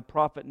challenged by the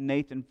prophet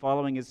Nathan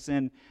following his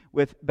sin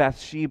with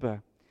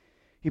Bathsheba.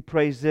 He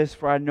prays this,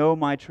 "For I know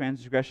my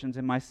transgressions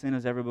and my sin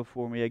is ever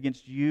before me.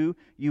 Against you,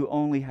 you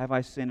only have I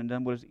sinned and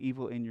done what is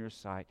evil in your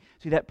sight."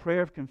 See, that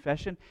prayer of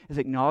confession is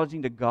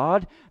acknowledging to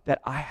God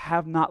that I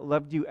have not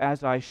loved you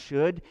as I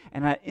should,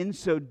 and in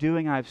so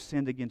doing I have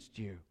sinned against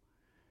you.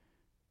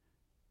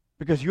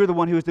 Because you're the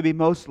one who is to be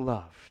most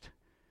loved.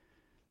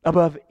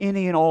 above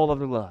any and all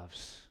other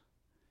loves.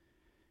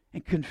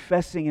 And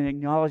confessing and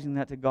acknowledging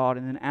that to God,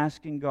 and then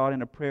asking God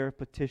in a prayer of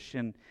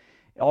petition.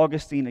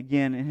 Augustine,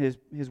 again, in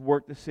his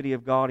work, The City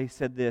of God, he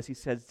said this. He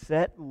said,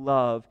 set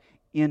love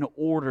in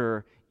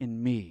order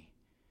in me.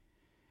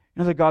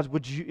 In other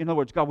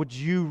words, God, would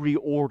you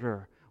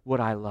reorder what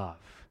I love?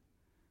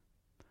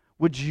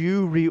 Would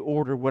you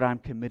reorder what I'm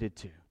committed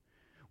to?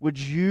 Would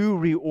you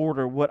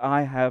reorder what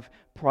I have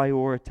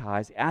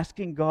prioritized?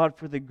 Asking God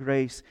for the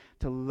grace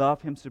to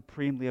love Him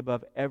supremely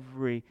above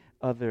every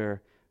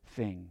other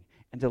thing,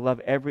 and to love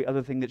every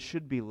other thing that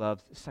should be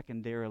loved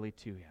secondarily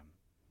to Him.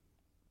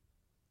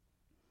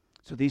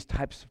 So these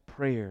types of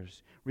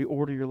prayers,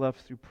 reorder your love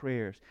through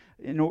prayers.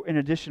 In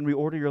addition,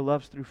 reorder your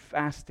loves through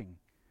fasting.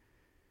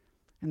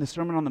 In the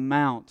Sermon on the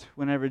Mount,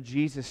 whenever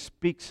Jesus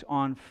speaks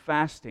on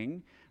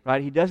fasting,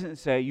 right, He doesn't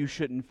say you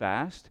shouldn't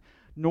fast,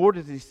 nor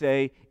does He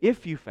say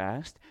if you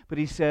fast, but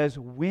He says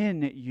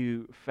when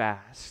you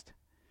fast,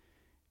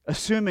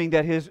 assuming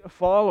that His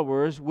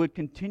followers would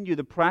continue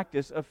the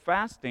practice of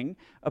fasting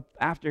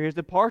after His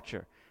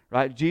departure.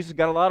 Right? Jesus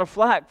got a lot of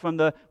flack from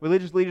the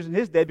religious leaders in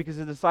His day because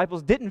His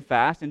disciples didn't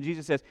fast. And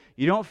Jesus says,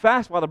 you don't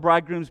fast while the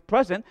bridegroom's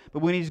present, but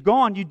when He's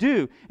gone, you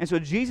do. And so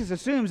Jesus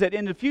assumes that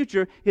in the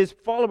future, His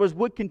followers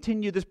would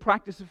continue this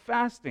practice of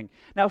fasting.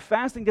 Now,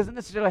 fasting doesn't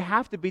necessarily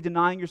have to be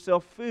denying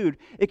yourself food.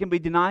 It can be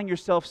denying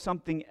yourself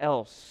something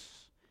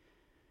else.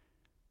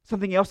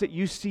 Something else that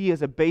you see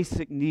as a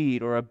basic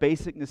need or a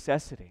basic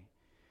necessity.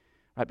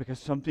 Right? Because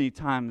so many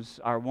times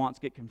our wants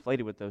get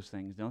conflated with those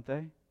things, don't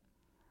they?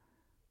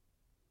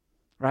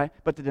 Right?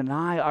 But to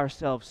deny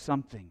ourselves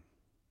something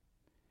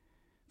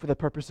for the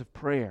purpose of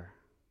prayer.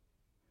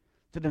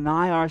 To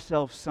deny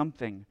ourselves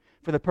something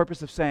for the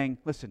purpose of saying,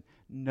 listen,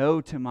 no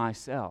to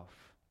myself.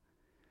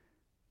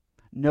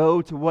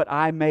 No to what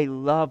I may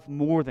love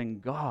more than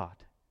God.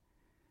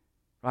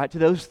 Right? To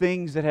those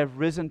things that have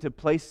risen to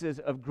places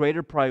of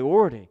greater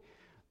priority,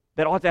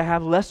 that ought to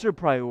have lesser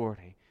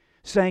priority.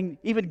 Saying,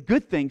 even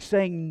good things,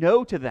 saying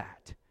no to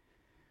that.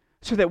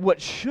 So that what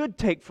should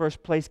take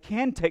first place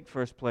can take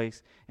first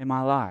place in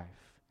my life.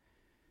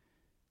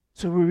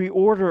 So we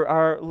reorder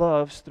our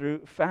loves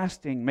through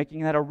fasting,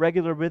 making that a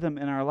regular rhythm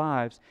in our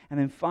lives. And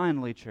then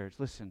finally, church,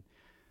 listen.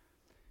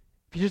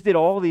 If you just did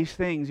all these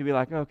things, you'd be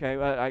like, okay,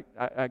 well,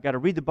 I got to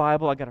read the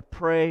Bible, I got to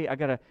pray, I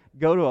got to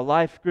go to a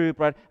life group,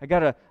 right? I've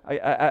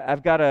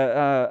got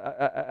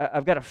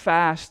to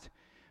fast.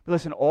 But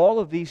listen, all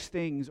of these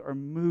things are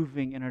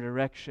moving in a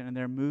direction, and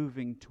they're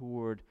moving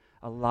toward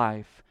a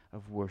life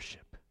of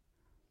worship.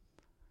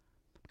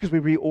 Because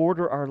we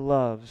reorder our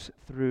loves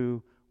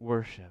through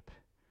worship.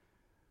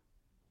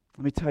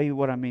 Let me tell you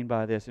what I mean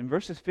by this. In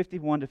verses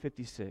 51 to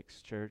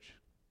 56, church,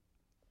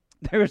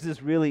 there is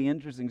this really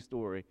interesting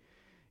story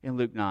in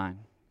Luke 9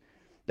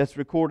 that's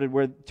recorded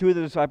where two of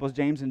the disciples,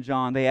 James and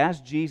John, they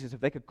asked Jesus if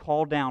they could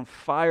call down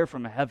fire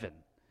from heaven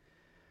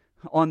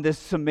on this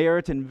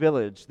Samaritan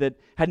village that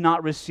had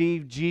not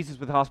received Jesus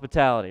with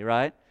hospitality,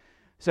 right?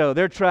 So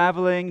they're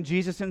traveling.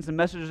 Jesus sends the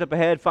messengers up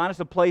ahead. Find us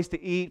a place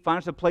to eat. Find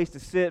us a place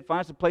to sit. Find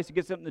us a place to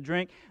get something to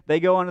drink.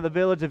 They go into the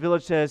village. The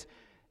village says,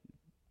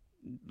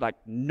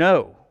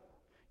 no,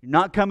 you're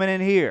not coming in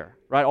here.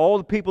 Right? All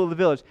the people of the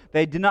village,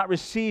 they did not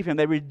receive Him.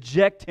 They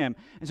reject Him.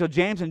 And so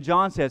James and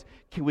John says,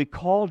 can we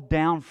call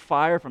down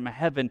fire from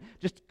heaven?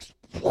 Just,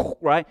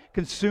 right?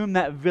 Consume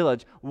that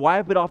village.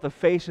 Wipe it off the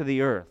face of the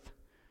earth.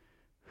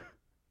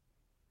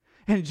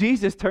 And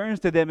Jesus turns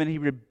to them and He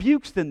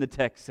rebukes them, the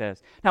text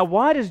says. Now,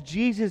 why does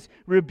Jesus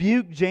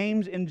rebuke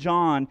James and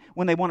John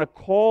when they want to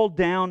call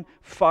down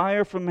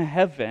fire from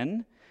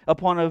heaven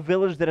upon a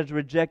village that has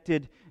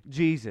rejected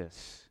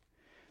Jesus?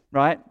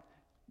 Right?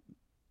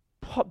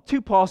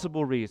 Two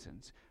possible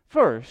reasons.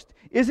 First,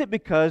 is it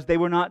because they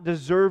were not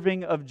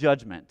deserving of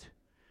judgment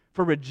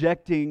for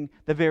rejecting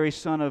the very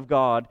Son of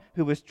God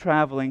who was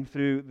traveling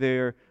through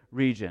their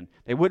region?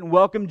 They wouldn't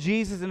welcome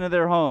Jesus into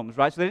their homes,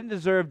 right? So they didn't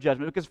deserve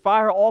judgment, because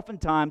fire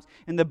oftentimes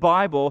in the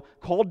Bible,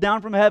 called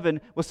down from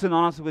heaven, was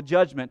synonymous with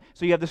judgment.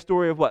 So you have the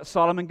story of what?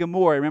 Sodom and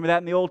Gomorrah. Remember that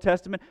in the Old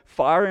Testament?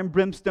 Fire and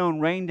brimstone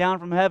rained down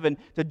from heaven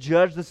to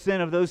judge the sin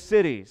of those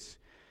cities.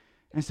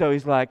 And so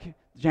He's like,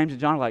 James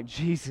and John are like,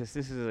 Jesus,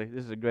 this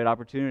is a great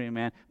opportunity,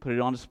 man. Put it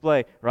on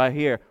display right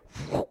here.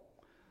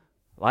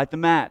 Light the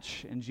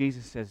match. And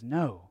Jesus says,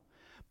 no.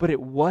 But it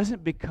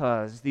wasn't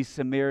because these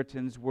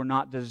Samaritans were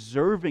not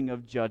deserving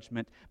of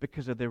judgment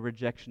because of their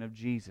rejection of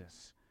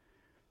Jesus.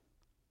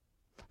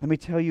 Let me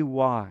tell you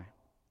why.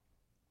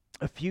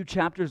 A few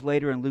chapters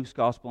later in Luke's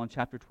Gospel, in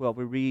chapter 12,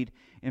 we read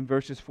in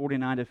verses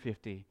 49 to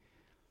 50,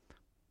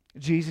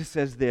 Jesus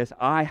says this,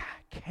 I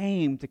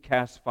came to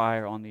cast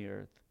fire on the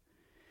earth,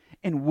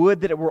 and would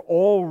that it were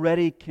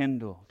already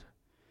kindled.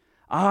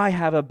 I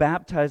have a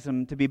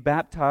baptism to be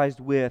baptized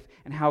with,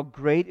 and how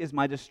great is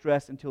my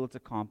distress until it's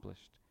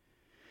accomplished.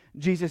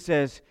 Jesus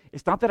says,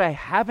 it's not that I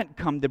haven't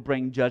come to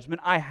bring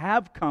judgment. I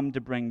have come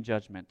to bring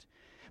judgment.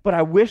 But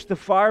I wish the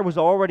fire was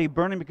already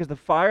burning, because the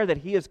fire that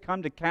He has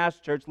come to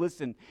cast, church,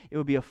 listen, it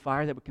would be a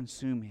fire that would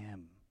consume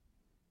Him.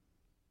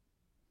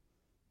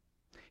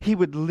 he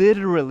would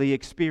literally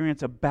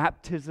experience a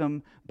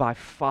baptism by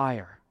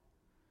fire.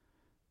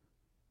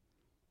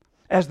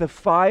 As the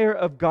fire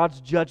of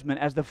God's judgment,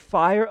 as the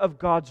fire of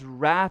God's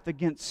wrath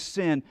against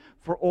sin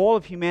for all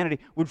of humanity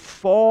would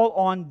fall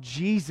on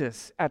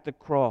Jesus at the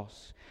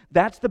cross.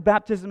 That's the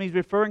baptism he's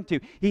referring to.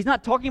 He's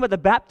not talking about the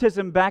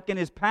baptism back in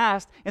his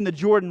past in the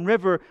Jordan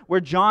River where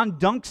John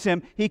dunks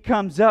him. He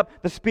comes up,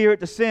 the Spirit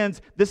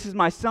descends, this is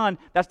my Son.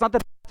 That's not the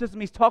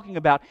baptism he's talking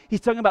about. He's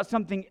talking about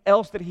something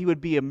else that he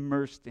would be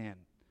immersed in.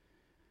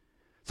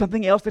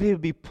 Something else that he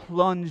would be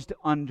plunged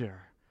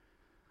under.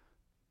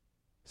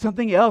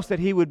 Something else that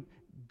he would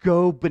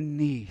go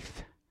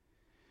beneath.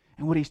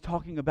 And what he's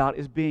talking about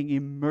is being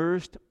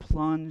immersed,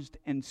 plunged,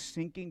 and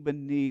sinking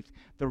beneath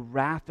the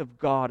wrath of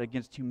God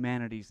against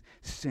humanity's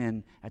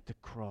sin at the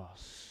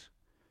cross.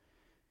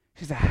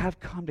 He says, I have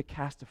come to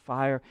cast a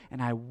fire,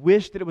 and I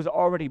wish that it was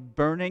already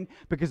burning,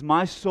 because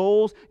my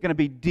soul's going to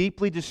be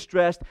deeply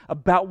distressed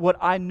about what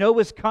I know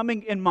is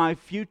coming in my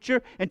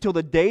future until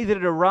the day that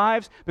it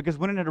arrives, because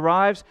when it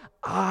arrives,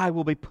 I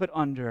will be put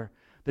under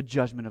the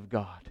judgment of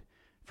God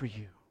for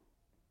you.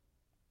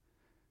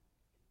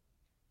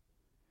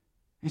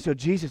 And so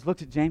Jesus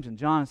looks at James and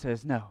John and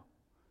says, no,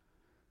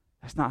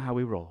 that's not how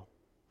we roll.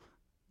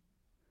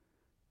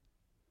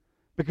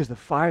 Because the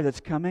fire that's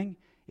coming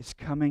is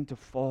coming to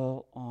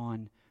fall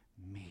on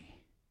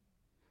me.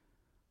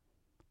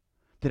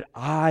 That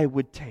I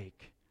would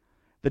take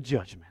the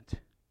judgment.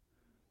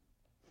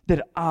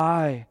 That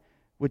I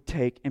would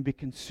take and be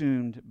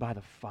consumed by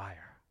the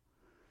fire.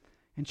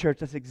 And church,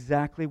 that's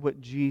exactly what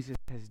Jesus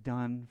has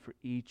done for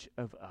each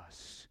of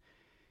us.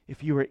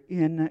 If you are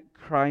in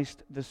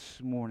Christ this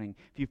morning,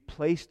 if you've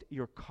placed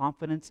your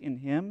confidence in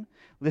Him,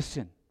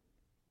 listen.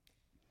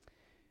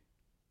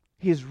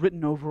 He has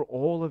written over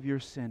all of your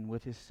sin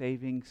with His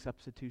saving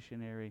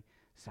substitutionary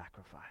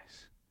sacrifice.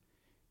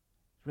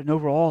 He's written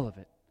over all of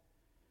it.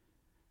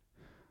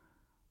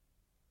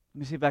 Let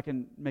me see if I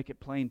can make it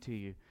plain to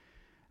you.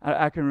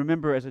 I can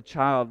remember as a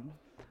child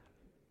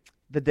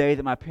the day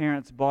that my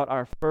parents bought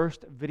our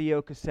first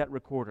video cassette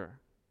recorder.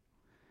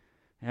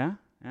 Yeah?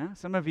 Yeah?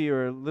 Some of you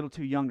are a little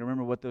too young to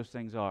remember what those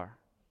things are.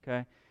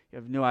 Okay? You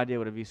have no idea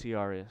what a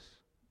VCR is.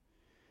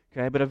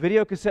 Okay? But a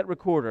video cassette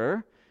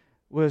recorder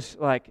was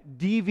like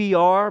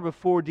DVR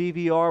before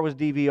DVR was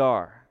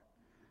DVR.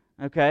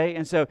 Okay?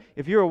 And so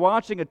if you were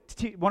wanted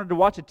to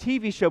watch a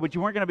TV show but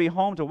you weren't going to be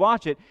home to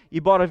watch it, you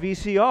bought a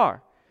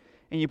VCR.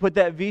 And you put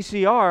that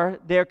VCR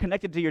there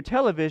connected to your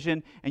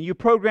television, and you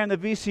program the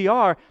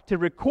VCR to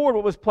record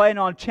what was playing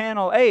on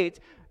Channel 8,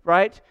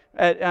 right,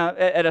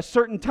 at a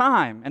certain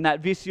time. And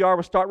that VCR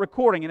would start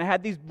recording. And it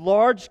had these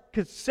large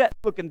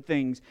cassette-looking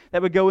things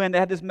that would go in. They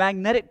had this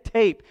magnetic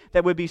tape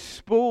that would be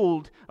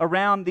spooled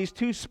around these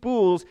two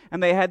spools,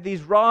 and they had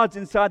these rods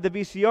inside the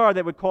VCR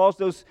that would cause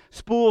those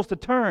spools to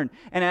turn.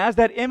 And as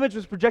that image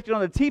was projected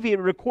on the TV, it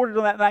recorded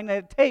on that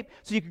magnetic tape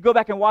so you could go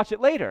back and watch it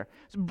later.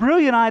 It's a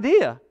brilliant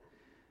idea.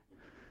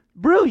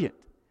 Brilliant.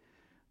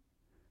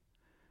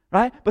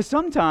 Right? But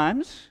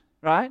sometimes,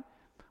 right,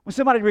 when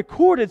somebody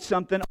recorded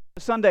something on a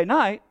Sunday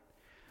night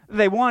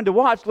they wanted to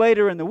watch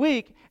later in the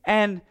week,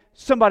 and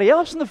somebody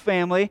else in the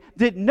family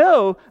didn't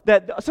know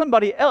that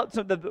somebody else,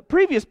 the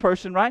previous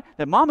person, right,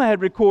 that Mama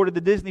had recorded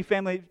the Disney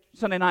Family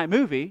Sunday Night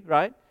Movie,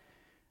 right,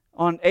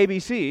 on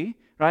ABC,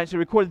 right, so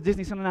recorded the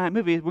Disney Sunday Night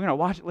Movie. We're going to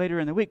watch it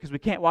later in the week because we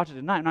can't watch it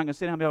tonight. I'm not going to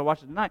sit down and be able to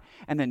watch it tonight.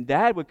 And then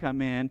Dad would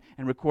come in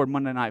and record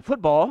Monday Night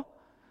Football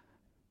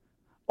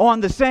on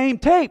the same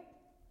tape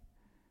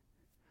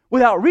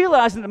without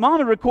realizing that Mom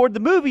had recorded the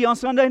movie on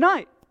Sunday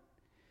night.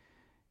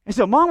 And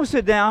so Mom would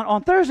sit down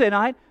on Thursday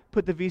night,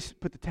 put the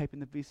tape in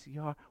the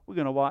VCR. We're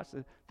going to watch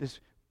this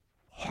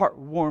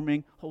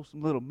heartwarming,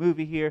 wholesome little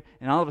movie here.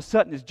 And all of a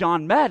sudden, it's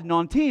John Madden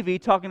on TV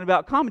talking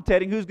about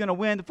commentating who's going to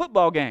win the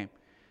football game.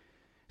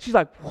 She's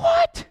like,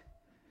 what?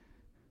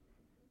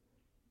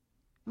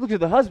 Looks at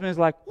the husband and is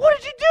like, what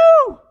did you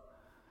do?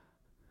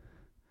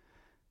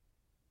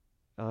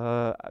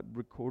 I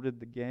recorded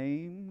the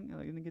game.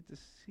 I didn't get to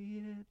see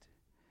it.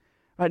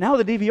 Right now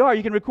with the DVR,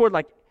 you can record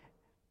like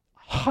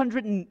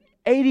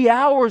 180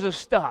 hours of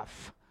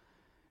stuff,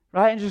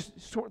 right? And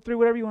just sort through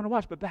whatever you want to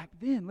watch. But back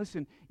then,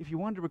 listen, if you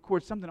wanted to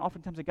record something,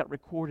 oftentimes it got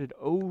recorded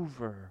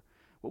over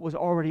what was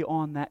already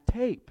on that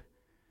tape,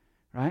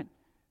 right?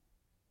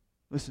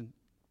 Listen,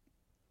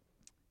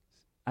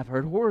 I've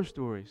heard horror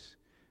stories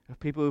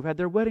of people who've had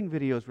their wedding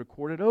videos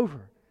recorded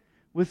over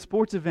with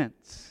sports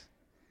events,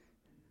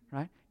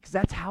 right? Because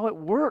that's how it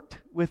worked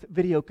with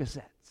video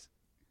cassettes.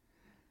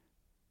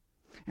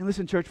 And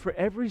listen, church, for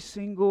every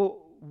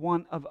single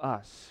one of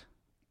us,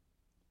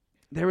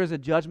 there is a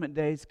judgment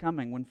day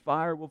coming when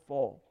fire will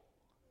fall.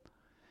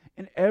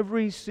 And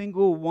every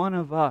single one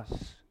of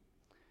us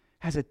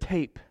has a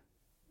tape.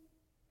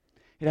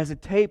 It has a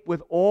tape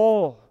with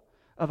all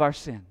of our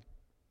sin,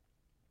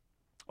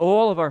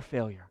 all of our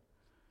failure,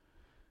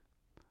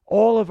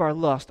 all of our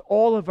lust,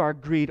 all of our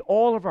greed,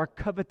 all of our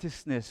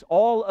covetousness,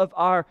 all of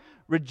our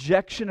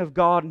rejection of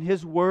God and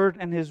His Word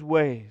and His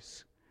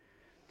ways.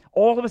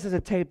 All of us has a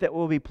tape that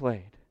will be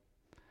played.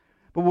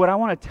 But what I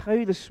want to tell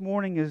you this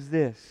morning is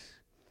this,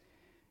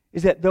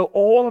 is that though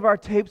all of our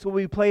tapes will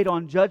be played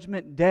on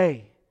Judgment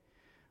Day,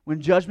 when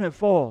judgment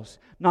falls,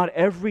 not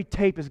every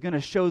tape is going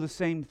to show the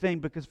same thing,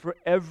 because for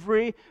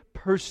every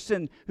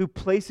person who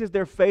places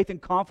their faith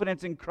and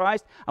confidence in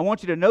Christ, I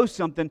want you to know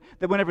something,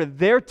 that whenever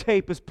their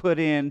tape is put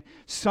in,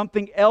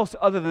 something else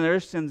other than their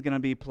sin is going to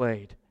be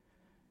played.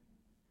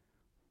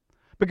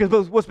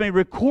 Because what's being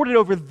recorded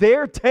over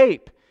their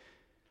tape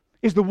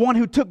is the one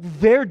who took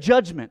their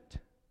judgment.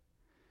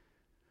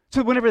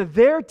 So whenever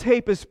their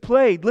tape is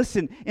played,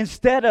 listen,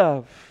 instead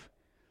of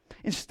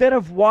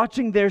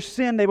watching their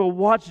sin, they will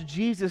watch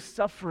Jesus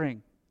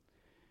suffering.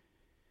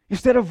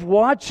 Instead of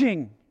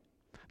watching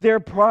their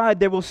pride,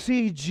 they will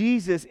see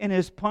Jesus in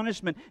His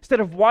punishment. Instead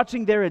of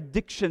watching their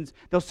addictions,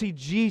 they'll see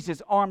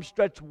Jesus, arms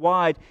stretched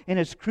wide, in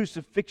His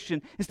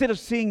crucifixion. Instead of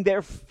seeing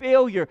their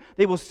failure,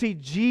 they will see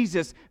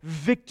Jesus'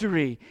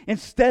 victory.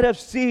 Instead of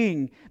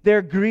seeing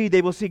their greed,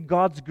 they will see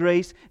God's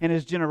grace and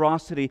His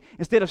generosity.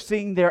 Instead of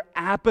seeing their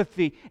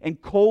apathy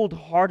and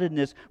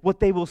cold-heartedness,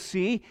 what they will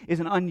see is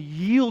an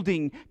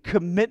unyielding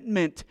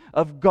commitment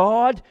of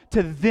God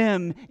to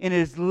them in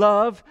His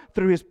love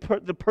through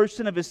the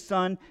person of His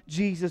Son,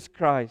 Jesus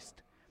Christ.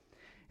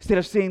 Instead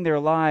of seeing their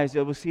lives,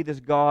 they will see this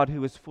God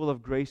who is full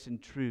of grace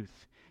and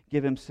truth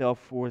give Himself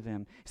for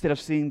them. Instead of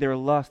seeing their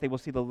lust, they will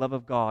see the love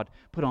of God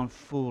put on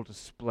full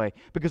display.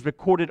 Because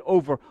recorded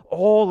over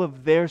all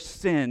of their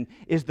sin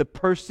is the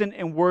person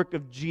and work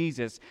of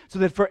Jesus. So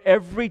that for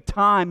every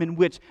time in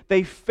which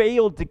they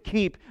failed to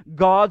keep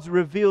God's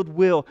revealed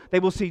will, they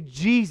will see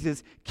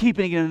Jesus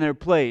keeping it in their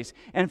place.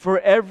 And for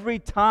every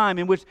time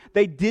in which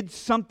they did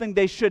something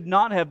they should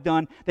not have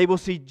done, they will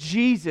see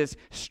Jesus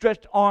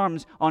stretched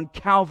arms on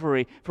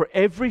Calvary. For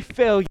every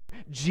failure,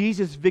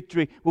 Jesus'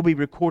 victory will be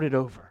recorded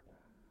over.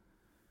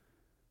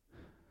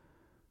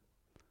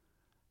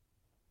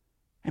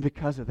 And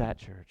because of that,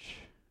 church,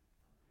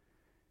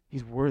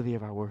 He's worthy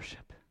of our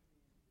worship.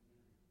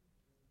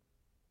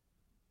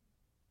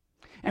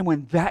 And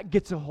when that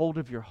gets a hold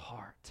of your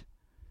heart,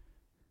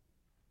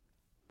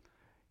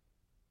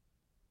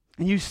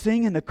 and you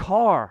sing in the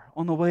car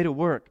on the way to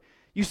work,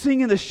 you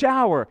sing in the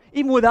shower,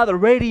 even without the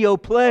radio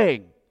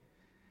playing,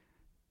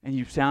 and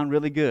you sound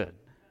really good,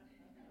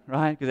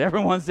 right? Because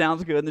everyone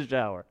sounds good in the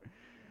shower.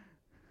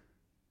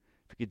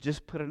 If you could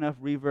just put enough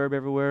reverb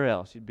everywhere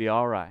else, you'd be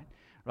all right.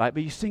 Right?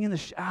 But you sing in the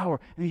shower,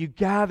 and you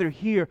gather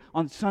here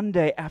on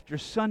Sunday after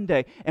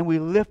Sunday, and we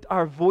lift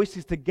our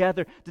voices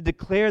together to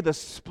declare the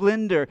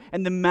splendor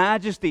and the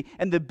majesty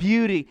and the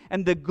beauty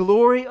and the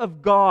glory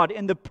of God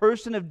in the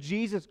person of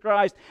Jesus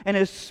Christ, and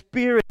His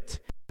Spirit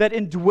that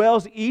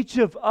indwells each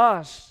of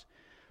us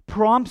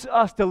prompts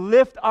us to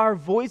lift our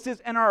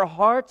voices and our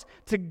hearts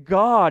to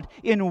God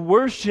in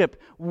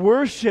worship.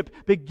 Worship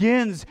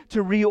begins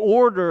to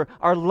reorder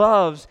our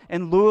loves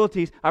and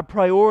loyalties, our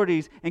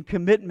priorities and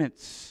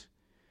commitments,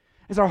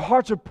 as our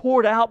hearts are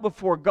poured out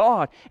before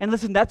God. And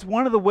listen, that's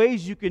one of the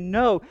ways you can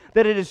know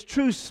that it is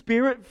true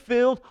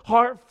Spirit-filled,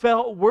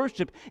 heartfelt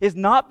worship, is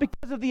not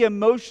because of the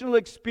emotional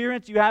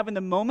experience you have in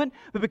the moment,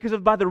 but because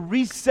of by the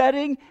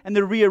resetting and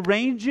the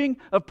rearranging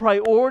of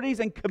priorities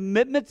and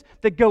commitments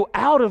that go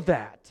out of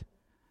that.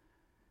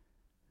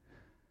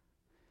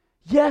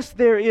 Yes,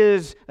 there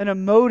is an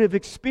emotive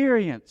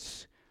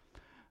experience,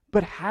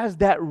 but has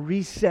that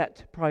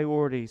reset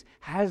priorities?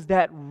 Has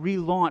that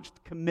relaunched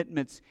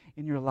commitments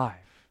in your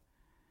life?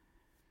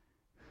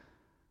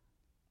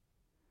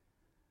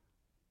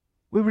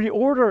 We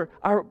reorder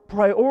our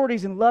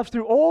priorities and loves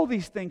through all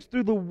these things,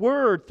 through the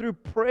Word, through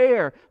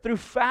prayer, through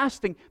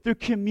fasting, through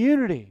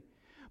community.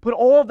 But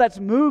all of that's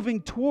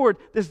moving toward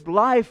this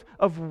life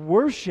of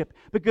worship,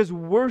 because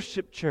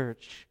worship,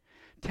 church,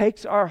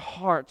 takes our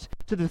hearts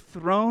to the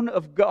throne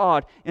of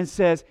God and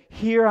says,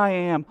 "Here I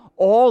am,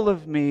 all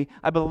of me.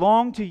 I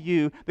belong to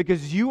you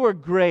because you are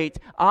great.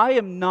 I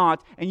am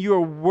not, and you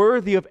are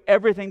worthy of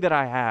everything that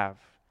I have.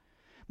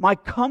 My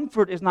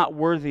comfort is not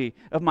worthy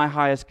of my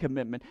highest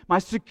commitment. My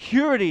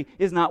security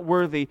is not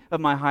worthy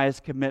of my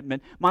highest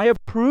commitment. My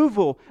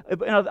approval in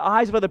the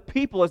eyes of other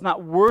people is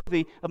not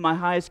worthy of my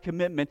highest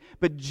commitment.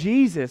 But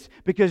Jesus,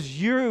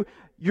 because your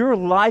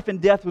life and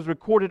death was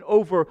recorded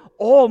over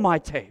all my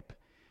tape,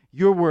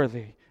 you're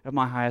worthy of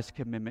my highest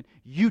commitment.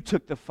 You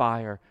took the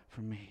fire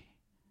for me."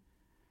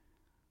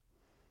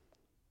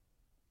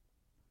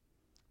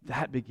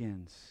 That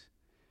begins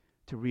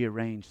to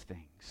rearrange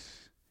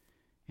things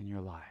in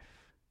your life.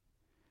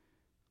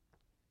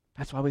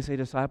 That's why we say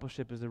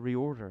discipleship is the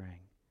reordering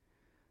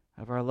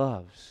of our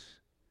loves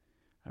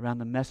around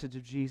the message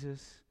of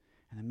Jesus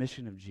and the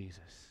mission of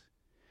Jesus.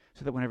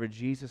 So that whenever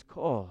Jesus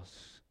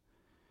calls,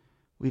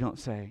 we don't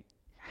say,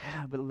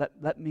 "Yeah, but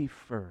let me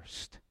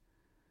first.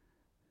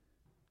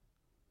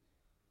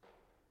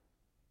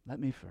 Let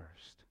me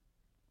first."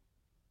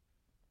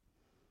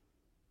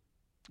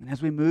 And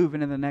as we move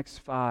into the next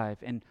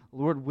 5, and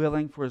Lord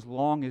willing, for as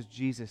long as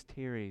Jesus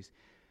tarries,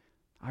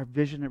 our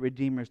vision at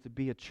Redeemer is to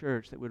be a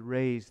church that would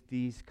raise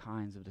these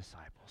kinds of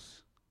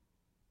disciples.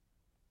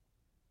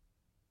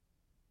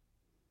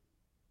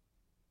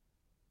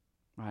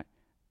 Right?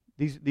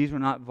 These were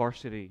not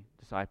varsity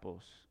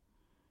disciples.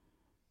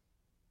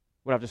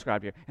 what I've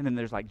described here. And then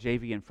there's like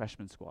JV and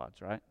freshman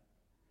squads, right?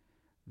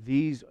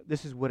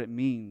 This is what it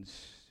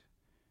means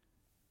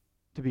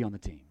to be on the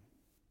team.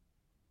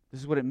 This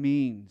is what it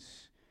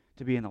means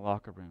to be in the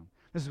locker room.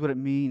 This is what it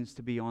means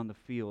to be on the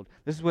field.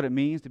 This is what it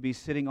means to be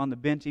sitting on the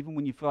bench even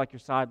when you feel like you're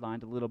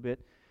sidelined a little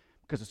bit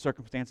because of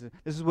circumstances.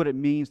 This is what it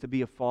means to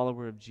be a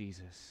follower of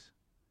Jesus.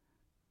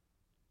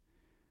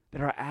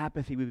 That our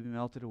apathy will be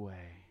melted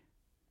away.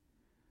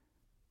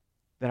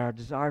 That our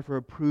desire for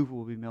approval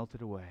will be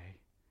melted away.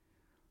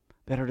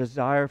 That our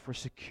desire for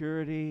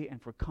security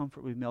and for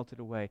comfort will be melted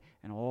away,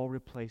 and all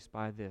replaced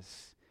by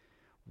this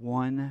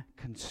one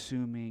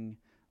consuming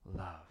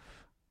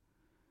love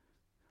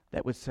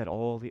that would set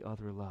all the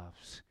other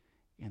loves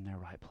in their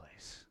right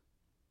place.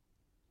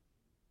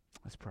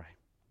 Let's pray.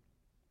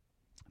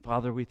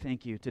 Father, we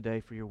thank you today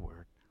for your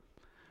word.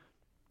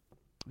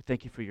 We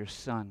thank you for your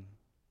Son.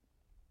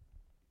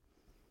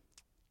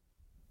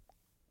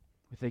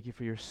 We thank you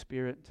for your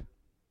Spirit.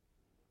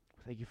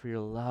 We thank you for your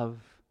love.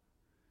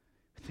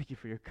 We thank you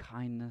for your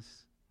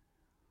kindness.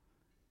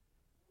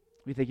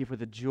 We thank you for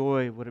the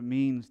joy of what it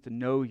means to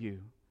know you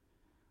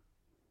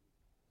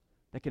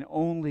that can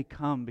only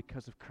come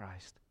because of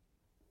Christ.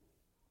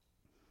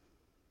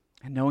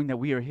 And knowing that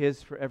we are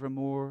His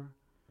forevermore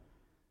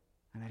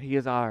and that He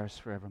is ours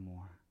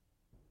forevermore,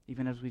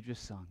 even as we've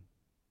just sung.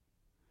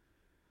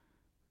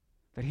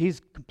 That He's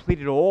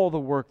completed all the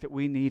work that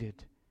we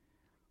needed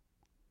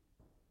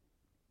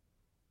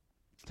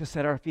to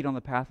set our feet on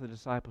the path of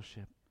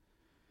discipleship.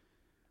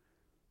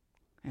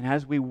 And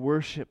as we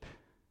worship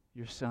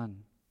your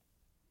Son,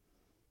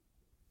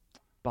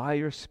 by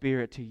your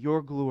Spirit, to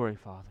your glory,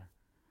 Father,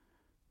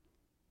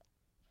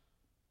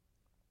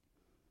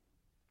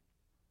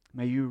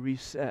 may you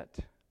reset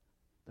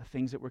the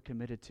things that we're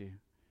committed to.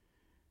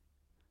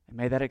 And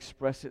may that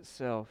express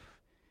itself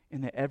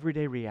in the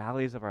everyday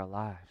realities of our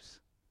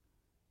lives.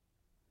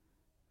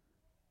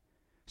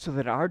 So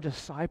that our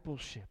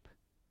discipleship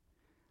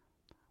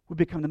would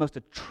become the most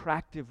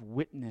attractive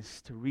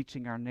witness to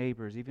reaching our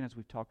neighbors, even as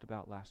we've talked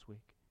about last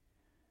week.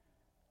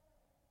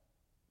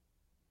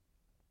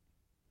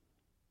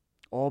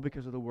 All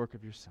because of the work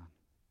of your Son.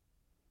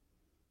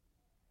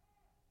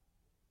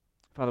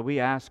 Father, we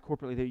ask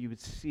corporately that you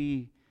would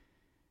see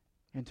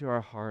into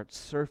our hearts,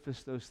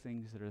 surface those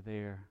things that are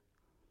there,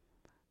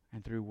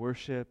 and through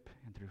worship,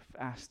 and through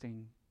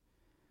fasting,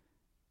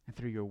 and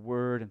through your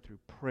word, and through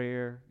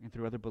prayer, and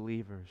through other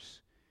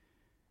believers,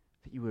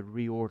 that you would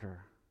reorder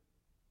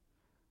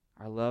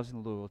our loves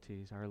and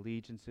loyalties, our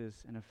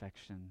allegiances and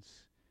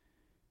affections,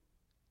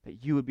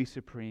 that you would be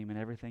supreme and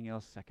everything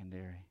else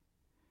secondary.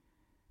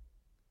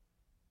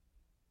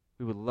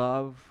 We would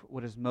love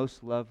what is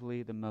most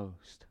lovely the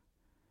most,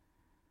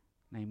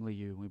 namely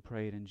you. We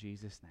pray it in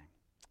Jesus' name.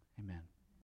 Amen.